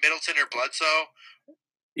 probably Middleton or Bledsoe.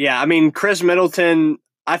 Yeah, I mean, Chris Middleton,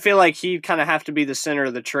 I feel like he'd kind of have to be the center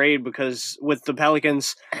of the trade because with the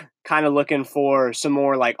Pelicans kind of looking for some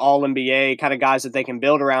more like all-NBA kind of guys that they can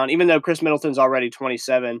build around, even though Chris Middleton's already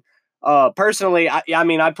 27. Personally, I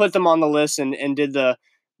mean, I put them on the list and did the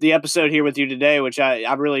episode here with you today, which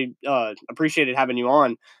I really appreciated having you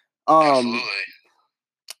on. Absolutely.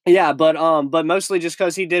 Yeah, but mostly just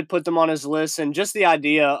because he did put them on his list and just the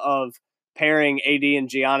idea of pairing AD and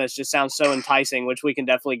Giannis just sounds so enticing, which we can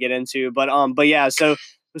definitely get into. But yeah, so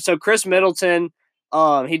Chris Middleton,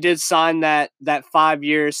 he did sign that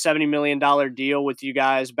 5-year, $70 million deal with you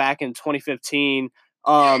guys back in 2015.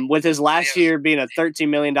 With his last year being a $13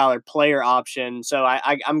 million player option. So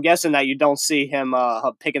I'm guessing that you don't see him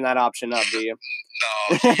picking that option up, do you?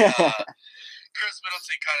 No. Chris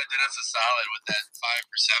Middleton kind of did us a solid with that 5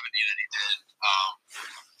 for 70 that he did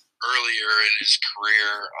earlier in his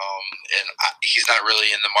career, and he's not really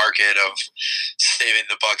in the market of saving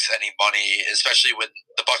the Bucks any money, especially when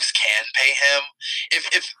the Bucks can pay him.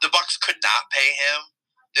 If the Bucks could not pay him,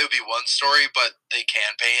 it would be one story, but they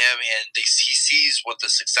can pay him, and he sees what the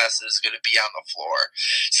success is going to be on the floor.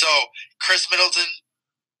 So Chris Middleton.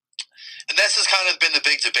 And this has kind of been the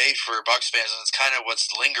big debate for Bucks fans, and it's kind of what's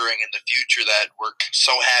lingering in the future that we're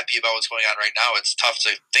so happy about what's going on right now. It's tough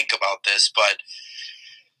to think about this, but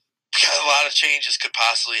a lot of changes could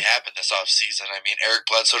possibly happen this offseason. I mean, Eric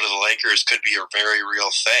Bledsoe to the Lakers could be a very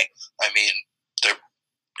real thing. I mean,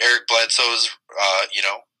 Eric Bledsoe's,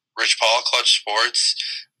 Rich Paul, Clutch Sports,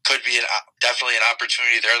 could be definitely an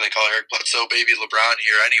opportunity there. They call Eric Bledsoe Baby LeBron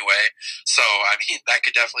here anyway. So, I mean, that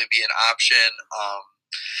could definitely be an option.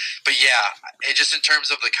 But yeah, just in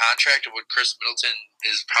terms of the contract of what Chris Middleton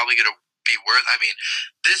is probably going to be worth. I mean,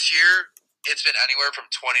 this year it's been anywhere from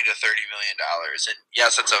 $20 to $30 million, and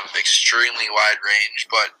yes, that's an extremely wide range,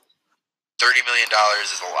 but $30 million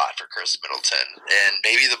is a lot for Chris Middleton, and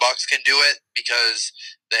maybe the Bucks can do it because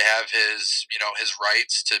they have his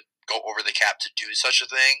rights to go over the cap to do such a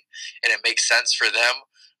thing, and it makes sense for them.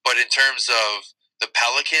 But in terms of the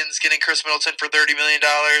Pelicans getting Chris Middleton for $30 million.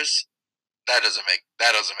 That doesn't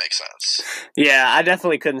make sense. Yeah, I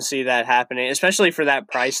definitely couldn't see that happening, especially for that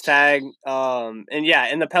price tag. And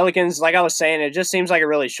the Pelicans, like I was saying, it just seems like a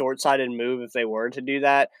really short-sighted move if they were to do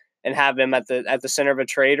that and have him at the center of a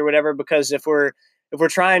trade or whatever. Because if we're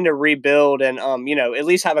trying to rebuild and at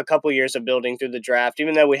least have a couple years of building through the draft,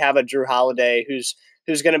 even though we have a Drew Holiday who's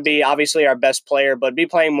going to be obviously our best player, but be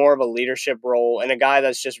playing more of a leadership role and a guy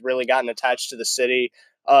that's just really gotten attached to the city.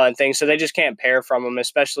 And things, so they just can't pair from him,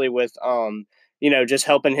 especially with just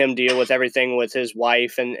helping him deal with everything with his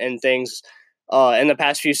wife and things. In the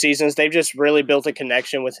past few seasons, they've just really built a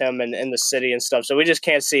connection with him and the city and stuff. So we just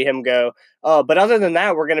can't see him go. But other than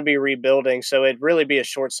that, we're going to be rebuilding. So it'd really be a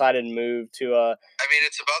short-sighted move to. I mean,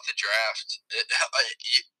 it's about the draft.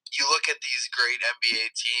 You look at these great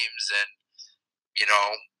NBA teams, and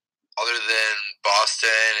other than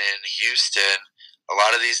Boston and Houston. A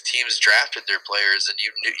lot of these teams drafted their players, and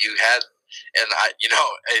you had, and I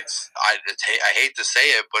hate to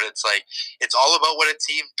say it, but it's like it's all about what a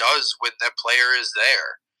team does when that player is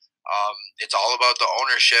there. It's all about the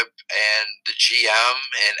ownership and the GM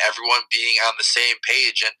and everyone being on the same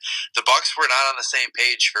page. And the Bucks were not on the same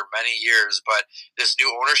page for many years, but this new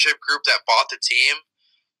ownership group that bought the team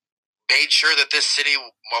made sure that this city of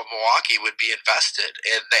Milwaukee would be invested,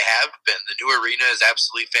 and they have been. The new arena is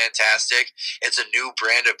absolutely fantastic. It's a new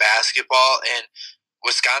brand of basketball, and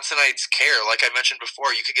Wisconsinites care. Like I mentioned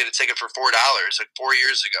before, you could get a ticket for $4 like 4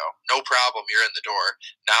 years ago. No problem, you're in the door.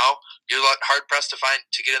 Now, you're hard-pressed to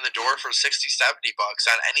get in the door for $60, $70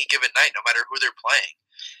 on any given night, no matter who they're playing.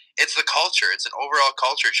 It's the culture. It's an overall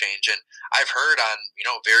culture change, and I've heard on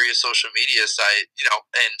various social media sites,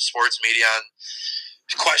 and sports media on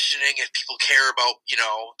questioning if people care about,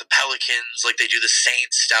 the Pelicans like they do the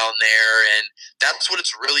Saints down there. And that's what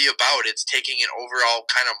it's really about. It's taking an overall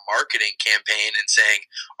kind of marketing campaign and saying,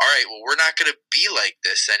 all right, well, we're not going to be like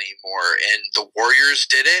this anymore. And the Warriors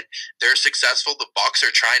did it. They're successful. The Bucks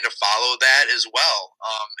are trying to follow that as well.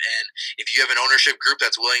 And if you have an ownership group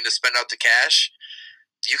that's willing to spend out the cash,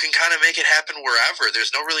 you can kind of make it happen wherever.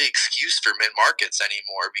 There's no really excuse for mid-markets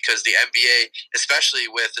anymore because the NBA, especially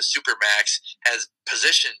with the Supermax, has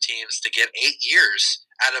positioned teams to get 8 years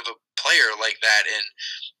out of a player like that. And,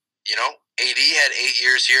 AD had 8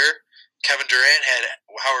 years here. Kevin Durant had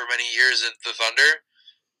however many years at the Thunder.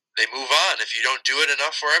 They move on. If you don't do it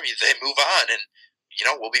enough for him, they move on. And,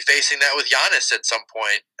 we'll be facing that with Giannis at some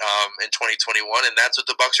point in 2021, and that's what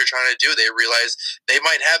the Bucks are trying to do. They realize they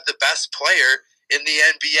might have the best player in the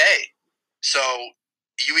NBA. So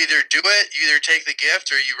you either do it, you either take the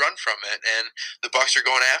gift, or you run from it, and the Bucks are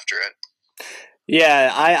going after it.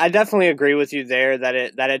 Yeah, I definitely agree with you there that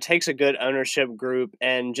it takes a good ownership group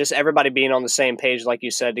and just everybody being on the same page, like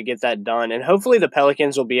you said, to get that done. And hopefully the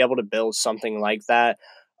Pelicans will be able to build something like that.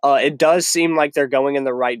 It does seem like they're going in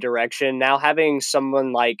the right direction now. Having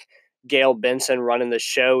someone like Gail Benson running the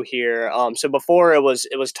show here. So before it was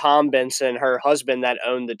Tom Benson, her husband, that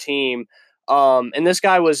owned the team. And this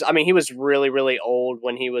guy was, I mean, he was really, really old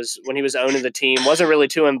when he was owning the team. Wasn't really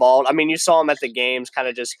too involved. I mean, you saw him at the games, kind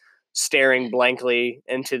of just staring blankly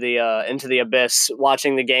into the abyss,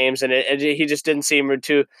 watching the games, and he just didn't seem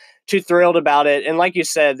too thrilled about it. And like you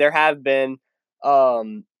said, there have been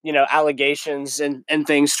allegations and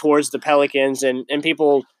things towards the Pelicans and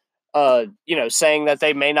people saying that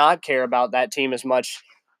they may not care about that team as much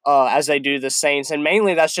as they do the Saints, and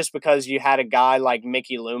mainly that's just because you had a guy like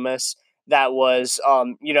Mickey Loomis that was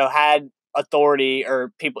had authority,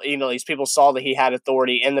 or people, these people saw that he had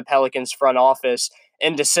authority in the Pelicans front office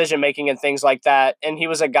in decision making and things like that. And he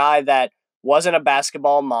was a guy that wasn't a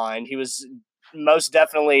basketball mind. He was most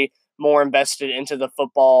definitely more invested into the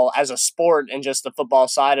football as a sport and just the football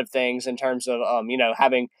side of things in terms of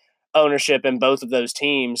having ownership in both of those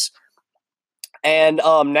teams. And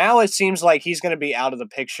now it seems like he's going to be out of the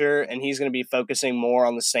picture and he's going to be focusing more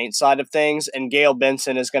on the Saints side of things. And Gail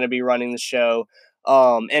Benson is going to be running the show.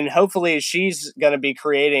 And hopefully she's going to be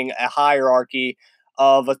creating a hierarchy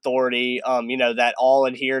of authority, that all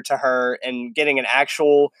adhere to her, and getting an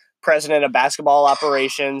actual president of basketball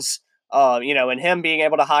operations, and him being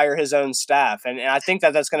able to hire his own staff. And I think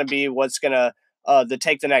that that's going to be what's going to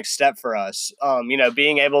take the next step for us,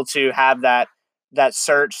 being able to have that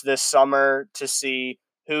search this summer to see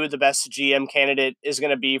who the best GM candidate is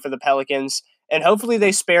going to be for the Pelicans. And hopefully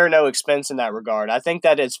they spare no expense in that regard. I think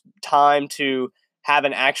that it's time to have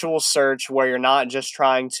an actual search where you're not just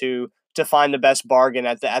trying to find the best bargain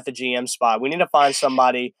at the GM spot. We need to find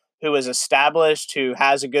somebody who is established, who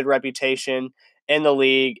has a good reputation in the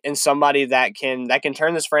league, and somebody that can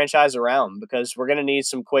turn this franchise around, because we're going to need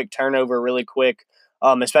some quick turnover really quick,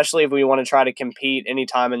 especially if we want to try to compete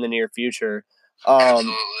anytime in the near future.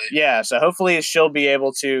 Yeah, so hopefully she'll be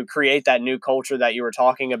able to create that new culture that you were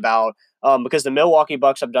talking about, because the Milwaukee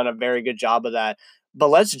Bucks have done a very good job of that. But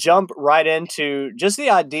let's jump right into just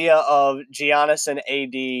the idea of Giannis and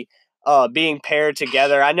AD being paired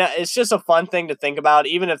together. I know it's just a fun thing to think about,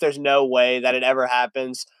 even if there's no way that it ever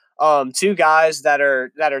happens. Two guys that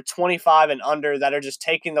are 25 and under, that are just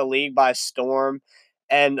taking the league by storm,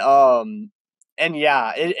 and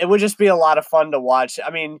yeah, it would just be a lot of fun to watch. I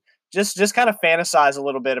mean, just kind of fantasize a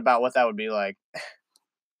little bit about what that would be like.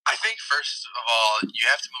 I think first of all, you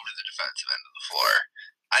have to move to the defensive end of the floor.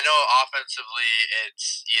 I know offensively,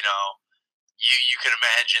 it's you can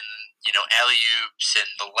imagine alley-oops and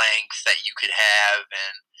the length that you could have,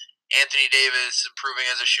 and Anthony Davis improving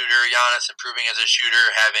as a shooter, Giannis improving as a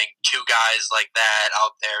shooter, having two guys like that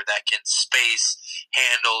out there that can space,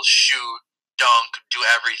 handle, shoot, dunk, do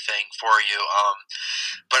everything for you.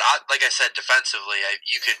 But like I said, defensively,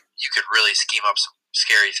 you could really scheme up some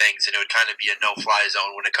scary things, and it would kind of be a no-fly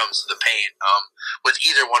zone when it comes to the paint, with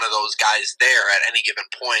either one of those guys there at any given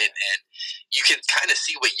point. And you can kind of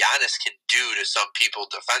see what Giannis can do to some people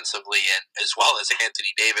defensively, and as well as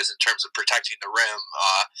Anthony Davis in terms of protecting the rim,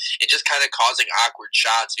 and just kind of causing awkward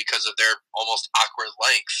shots because of their almost awkward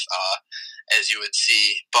length, as you would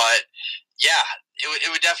see. But yeah, it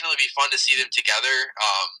would definitely be fun to see them together.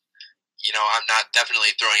 I'm not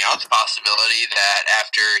definitely throwing out the possibility that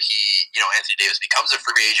after Anthony Davis becomes a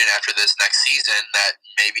free agent after this next season, that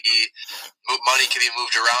maybe money can be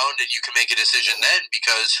moved around and you can make a decision then,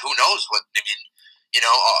 because who knows what, a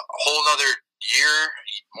whole another year,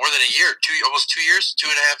 more than a year, almost 2 years,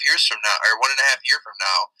 2.5 years from now, or 1.5 year from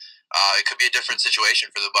now, it could be a different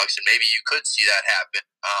situation for the Bucks, and maybe you could see that happen,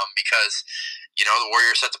 because the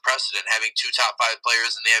Warriors set the precedent. Having two top 5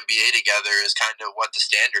 players in the NBA together is kind of what the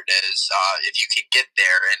standard is, if you can get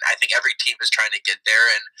there. And I think every team is trying to get there.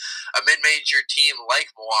 And a mid-major team like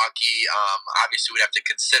Milwaukee, obviously would have to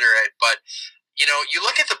consider it. But, you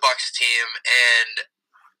look at the Bucks team, and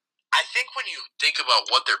I think when you think about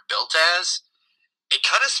what they're built as, it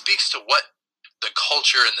kind of speaks to what the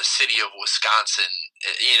culture in the city of Wisconsin,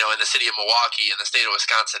 in the city of Milwaukee and the state of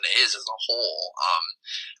Wisconsin is as a whole.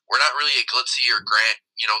 We're not really a glitzy or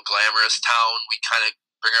glamorous town. We kind of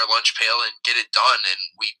bring our lunch pail and get it done, and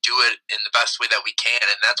we do it in the best way that we can,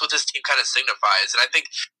 and that's what this team kind of signifies. And I think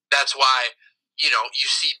that's why you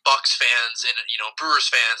see Bucks fans and Brewers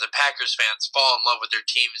fans and Packers fans fall in love with their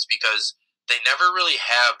teams, because they never really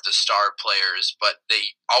have the star players, but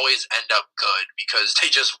they always end up good because they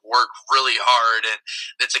just work really hard, and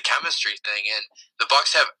it's a chemistry thing. And the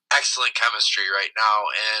Bucks have excellent chemistry right now,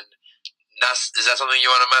 and is that something you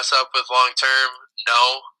want to mess up with long term?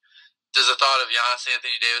 No. Does the thought of Giannis and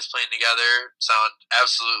Anthony Davis playing together sound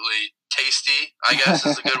absolutely tasty, I guess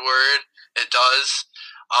is a good word? It does.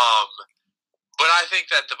 But I think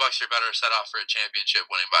that the Bucks are better set off for a championship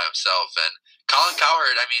winning by himself. And Colin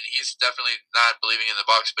Cowherd, I mean, he's definitely not believing in the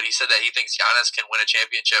Bucks, but he said that he thinks Giannis can win a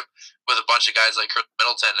championship with a bunch of guys like Chris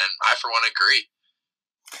Middleton, and I, for one, agree.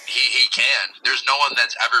 He can. There's no one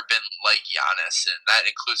that's ever been like Giannis, and that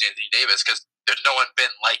includes Anthony Davis, because there's no one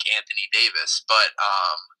been like Anthony Davis. But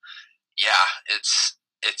yeah,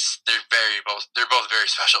 they're both very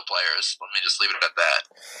special players. Let me just leave it at that.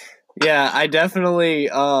 Yeah, I definitely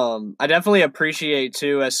appreciate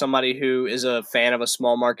too, as somebody who is a fan of a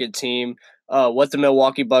small market team, what the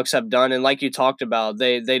Milwaukee Bucks have done. And like you talked about,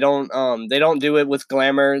 they don't do it with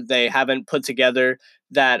glamour. They haven't put together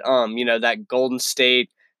that that Golden State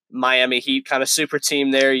Miami Heat kind of super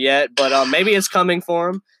team there yet, but maybe it's coming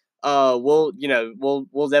for them.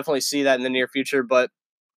 We'll definitely see that in the near future, but.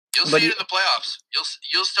 You'll see it in the playoffs.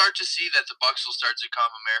 You'll start to see that the Bucks will start to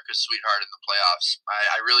become America's sweetheart in the playoffs.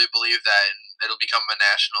 I really believe that, and it'll become a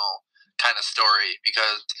national kind of story,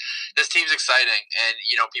 because this team's exciting. And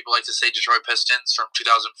people like to say Detroit Pistons from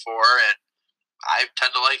 2004, and I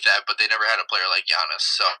tend to like that, but they never had a player like Giannis,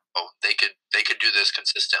 so they could do this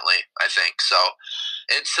consistently, I think. So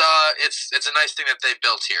it's a nice thing that they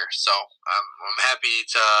built here. So I'm happy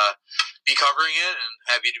to be covering it and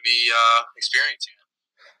happy to be experiencing it.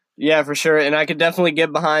 Yeah, for sure. And I could definitely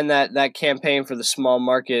get behind that campaign for the small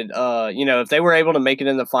market. If they were able to make it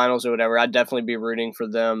in the finals or whatever, I'd definitely be rooting for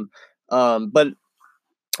them. But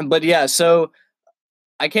yeah, so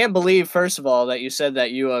I can't believe, first of all, that you said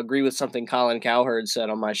that you agree with something Colin Cowherd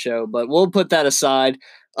said on my show, but we'll put that aside.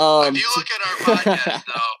 If you look at our podcast,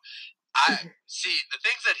 though, I see the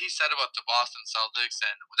things that he said about the Boston Celtics,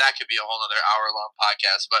 and that could be a whole other hour-long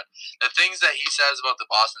podcast, but the things that he says about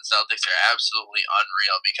the Boston Celtics are absolutely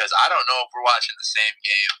unreal, because I don't know if we're watching the same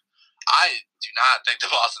game. I do not think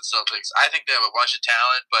the Boston Celtics, I think they have a bunch of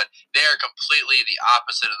talent, but they are completely the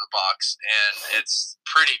opposite of the Bucks, and it's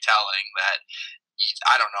pretty telling that,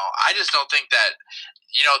 I don't know, I just don't think that,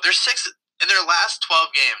 there's six. In their last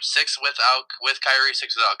 12 games, 6 with Kyrie, 6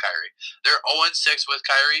 without Kyrie. They're 0-6 with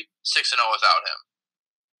Kyrie, 6-0 without him.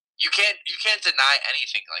 You can't deny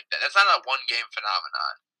anything like that. That's not a one-game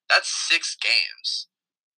phenomenon. That's 6 games.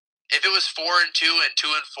 If it was 4-2 and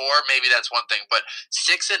 2-4, maybe that's one thing. But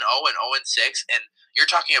 6-0 and 0-6, and you're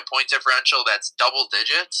talking a point differential that's double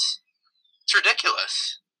digits. It's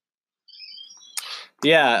ridiculous.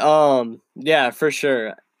 Yeah, for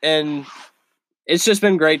sure. And it's just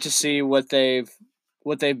been great to see what they've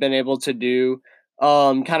been able to do.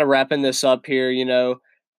 Kind of wrapping this up here,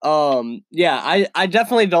 I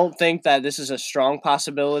definitely don't think that this is a strong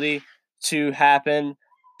possibility to happen.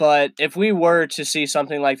 But if we were to see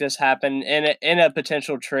something like this happen in a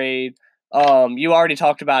potential trade, you already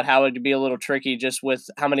talked about how it'd be a little tricky just with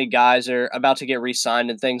how many guys are about to get re-signed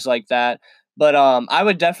and things like that. But I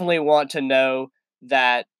would definitely want to know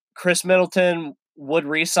that Chris Middleton would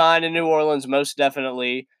re-sign in New Orleans, most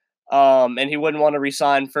definitely, and he wouldn't want to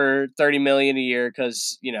re-sign for $30 million a year,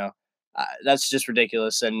 because that's just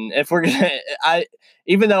ridiculous. And if we're gonna,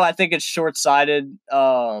 even though I think it's short-sighted,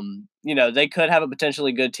 they could have a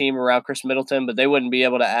potentially good team around Chris Middleton, but they wouldn't be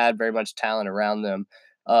able to add very much talent around them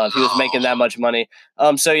if he was making that much money.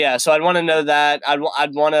 So I'd want to know that.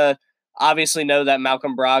 I'd want to obviously know that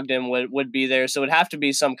Malcolm Brogdon would be there. So it'd have to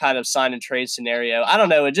be some kind of sign and trade scenario. I don't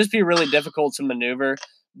know. It'd just be really difficult to maneuver.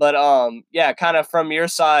 But kind of from your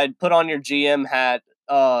side, put on your GM hat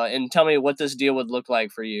and tell me what this deal would look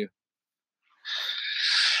like for you.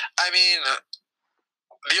 I mean,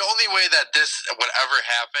 the only way that this would ever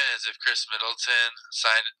happen is if Chris Middleton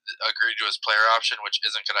agreed to his player option, which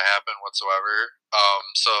isn't going to happen whatsoever.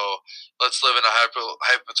 So let's live in a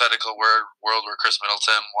hypothetical world where Chris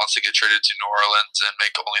Middleton wants to get traded to New Orleans and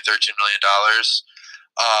make only $13 million.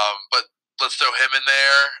 But let's throw him in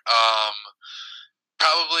there.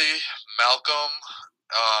 Probably Malcolm,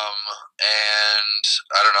 and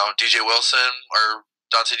I don't know, DJ Wilson or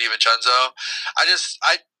Dante DiVincenzo. I'm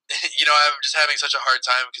just having such a hard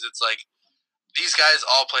time, because it's like, these guys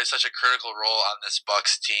all play such a critical role on this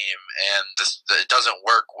Bucks team, and it doesn't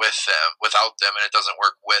work without them, and it doesn't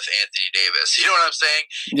work with Anthony Davis. You know what I'm saying?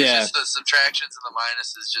 Yeah. It's just the subtractions and the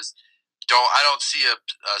minuses just I don't see a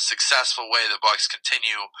successful way the Bucks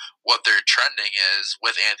continue what their trending is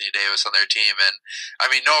with Anthony Davis on their team. And I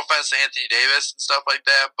mean, no offense to Anthony Davis and stuff like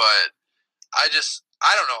that, but I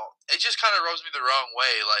don't know. It just kind of rubs me the wrong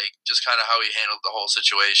way, like just kind of how he handled the whole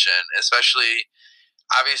situation, especially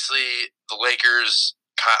obviously the Lakers.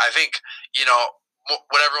 I think,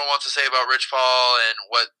 what everyone wants to say about Rich Paul and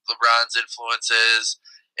what LeBron's influence is,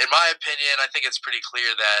 in my opinion, I think it's pretty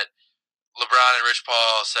clear that LeBron and Rich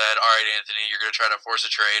Paul said, all right, Anthony, you're going to try to force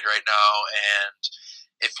a trade right now, and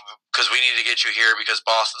because we need to get you here because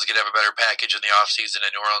Boston's going to have a better package in the offseason,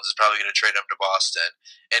 and New Orleans is probably going to trade him to Boston,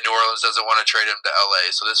 and New Orleans doesn't want to trade him to LA,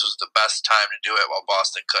 so this was the best time to do it while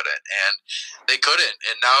Boston couldn't, and they couldn't,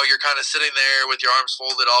 and now you're kind of sitting there with your arms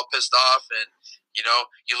folded, all pissed off, and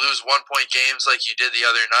you lose 1-point games like you did the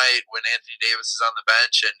other night when Anthony Davis is on the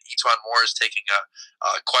bench and Etuan Moore is taking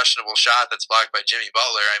a questionable shot that's blocked by Jimmy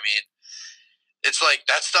Butler. I mean, it's like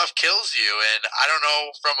that stuff kills you, and I don't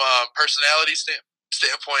know from a personality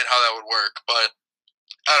standpoint how that would work, but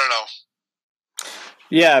I don't know.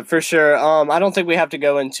 Yeah, for sure. I don't think we have to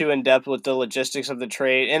go in depth with the logistics of the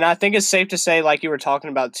trade, and I think it's safe to say, like you were talking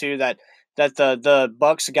about too, that the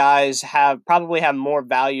Bucks guys probably have more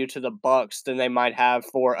value to the Bucks than they might have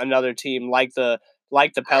for another team like the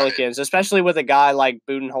Pelicans, especially with a guy like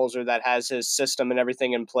Budenholzer that has his system and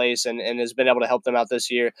everything in place and has been able to help them out this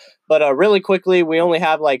year. But really quickly, we only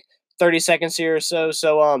have like 30 seconds here or so.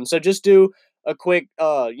 So just do a quick,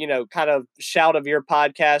 kind of shout of your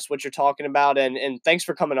podcast, what you're talking about. And thanks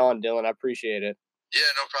for coming on, Dylan. I appreciate it. Yeah,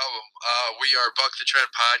 no problem. We are Buck the Trend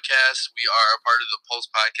Podcast. We are a part of the Pulse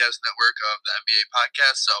Podcast Network of the NBA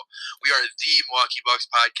Podcast. So we are the Milwaukee Bucks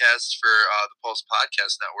podcast for the Pulse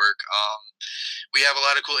Podcast Network. We have a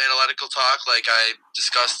lot of cool analytical talk like I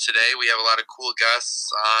discussed today. We have a lot of cool guests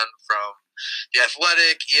on from The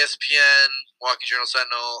Athletic, ESPN, Milwaukee Journal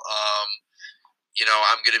Sentinel.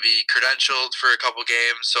 I'm going to be credentialed for a couple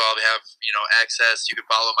games, so I'll have, access. You can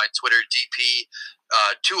follow my Twitter, DP,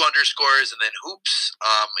 2 underscores, and then hoops.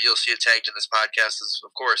 You'll see it tagged in this podcast,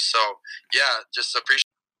 of course. So, yeah, just appreciate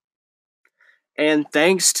it. And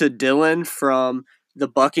thanks to Dylan from the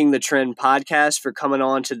Bucking the Trend podcast for coming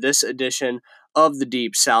on to this edition of the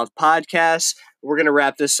Deep South podcast. We're going to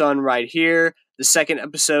wrap this on right here. The second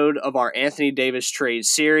episode of our Anthony Davis trade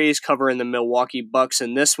series covering the Milwaukee Bucks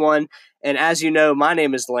in this one. And as you know, my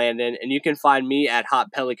name is Landon, and you can find me at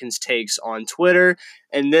Hot Pelicans Takes on Twitter.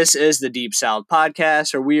 And this is the Deep South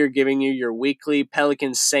Podcast, where we are giving you your weekly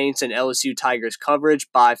Pelicans, Saints, and LSU Tigers coverage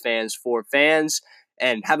by fans for fans.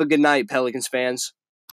 And have a good night, Pelicans fans.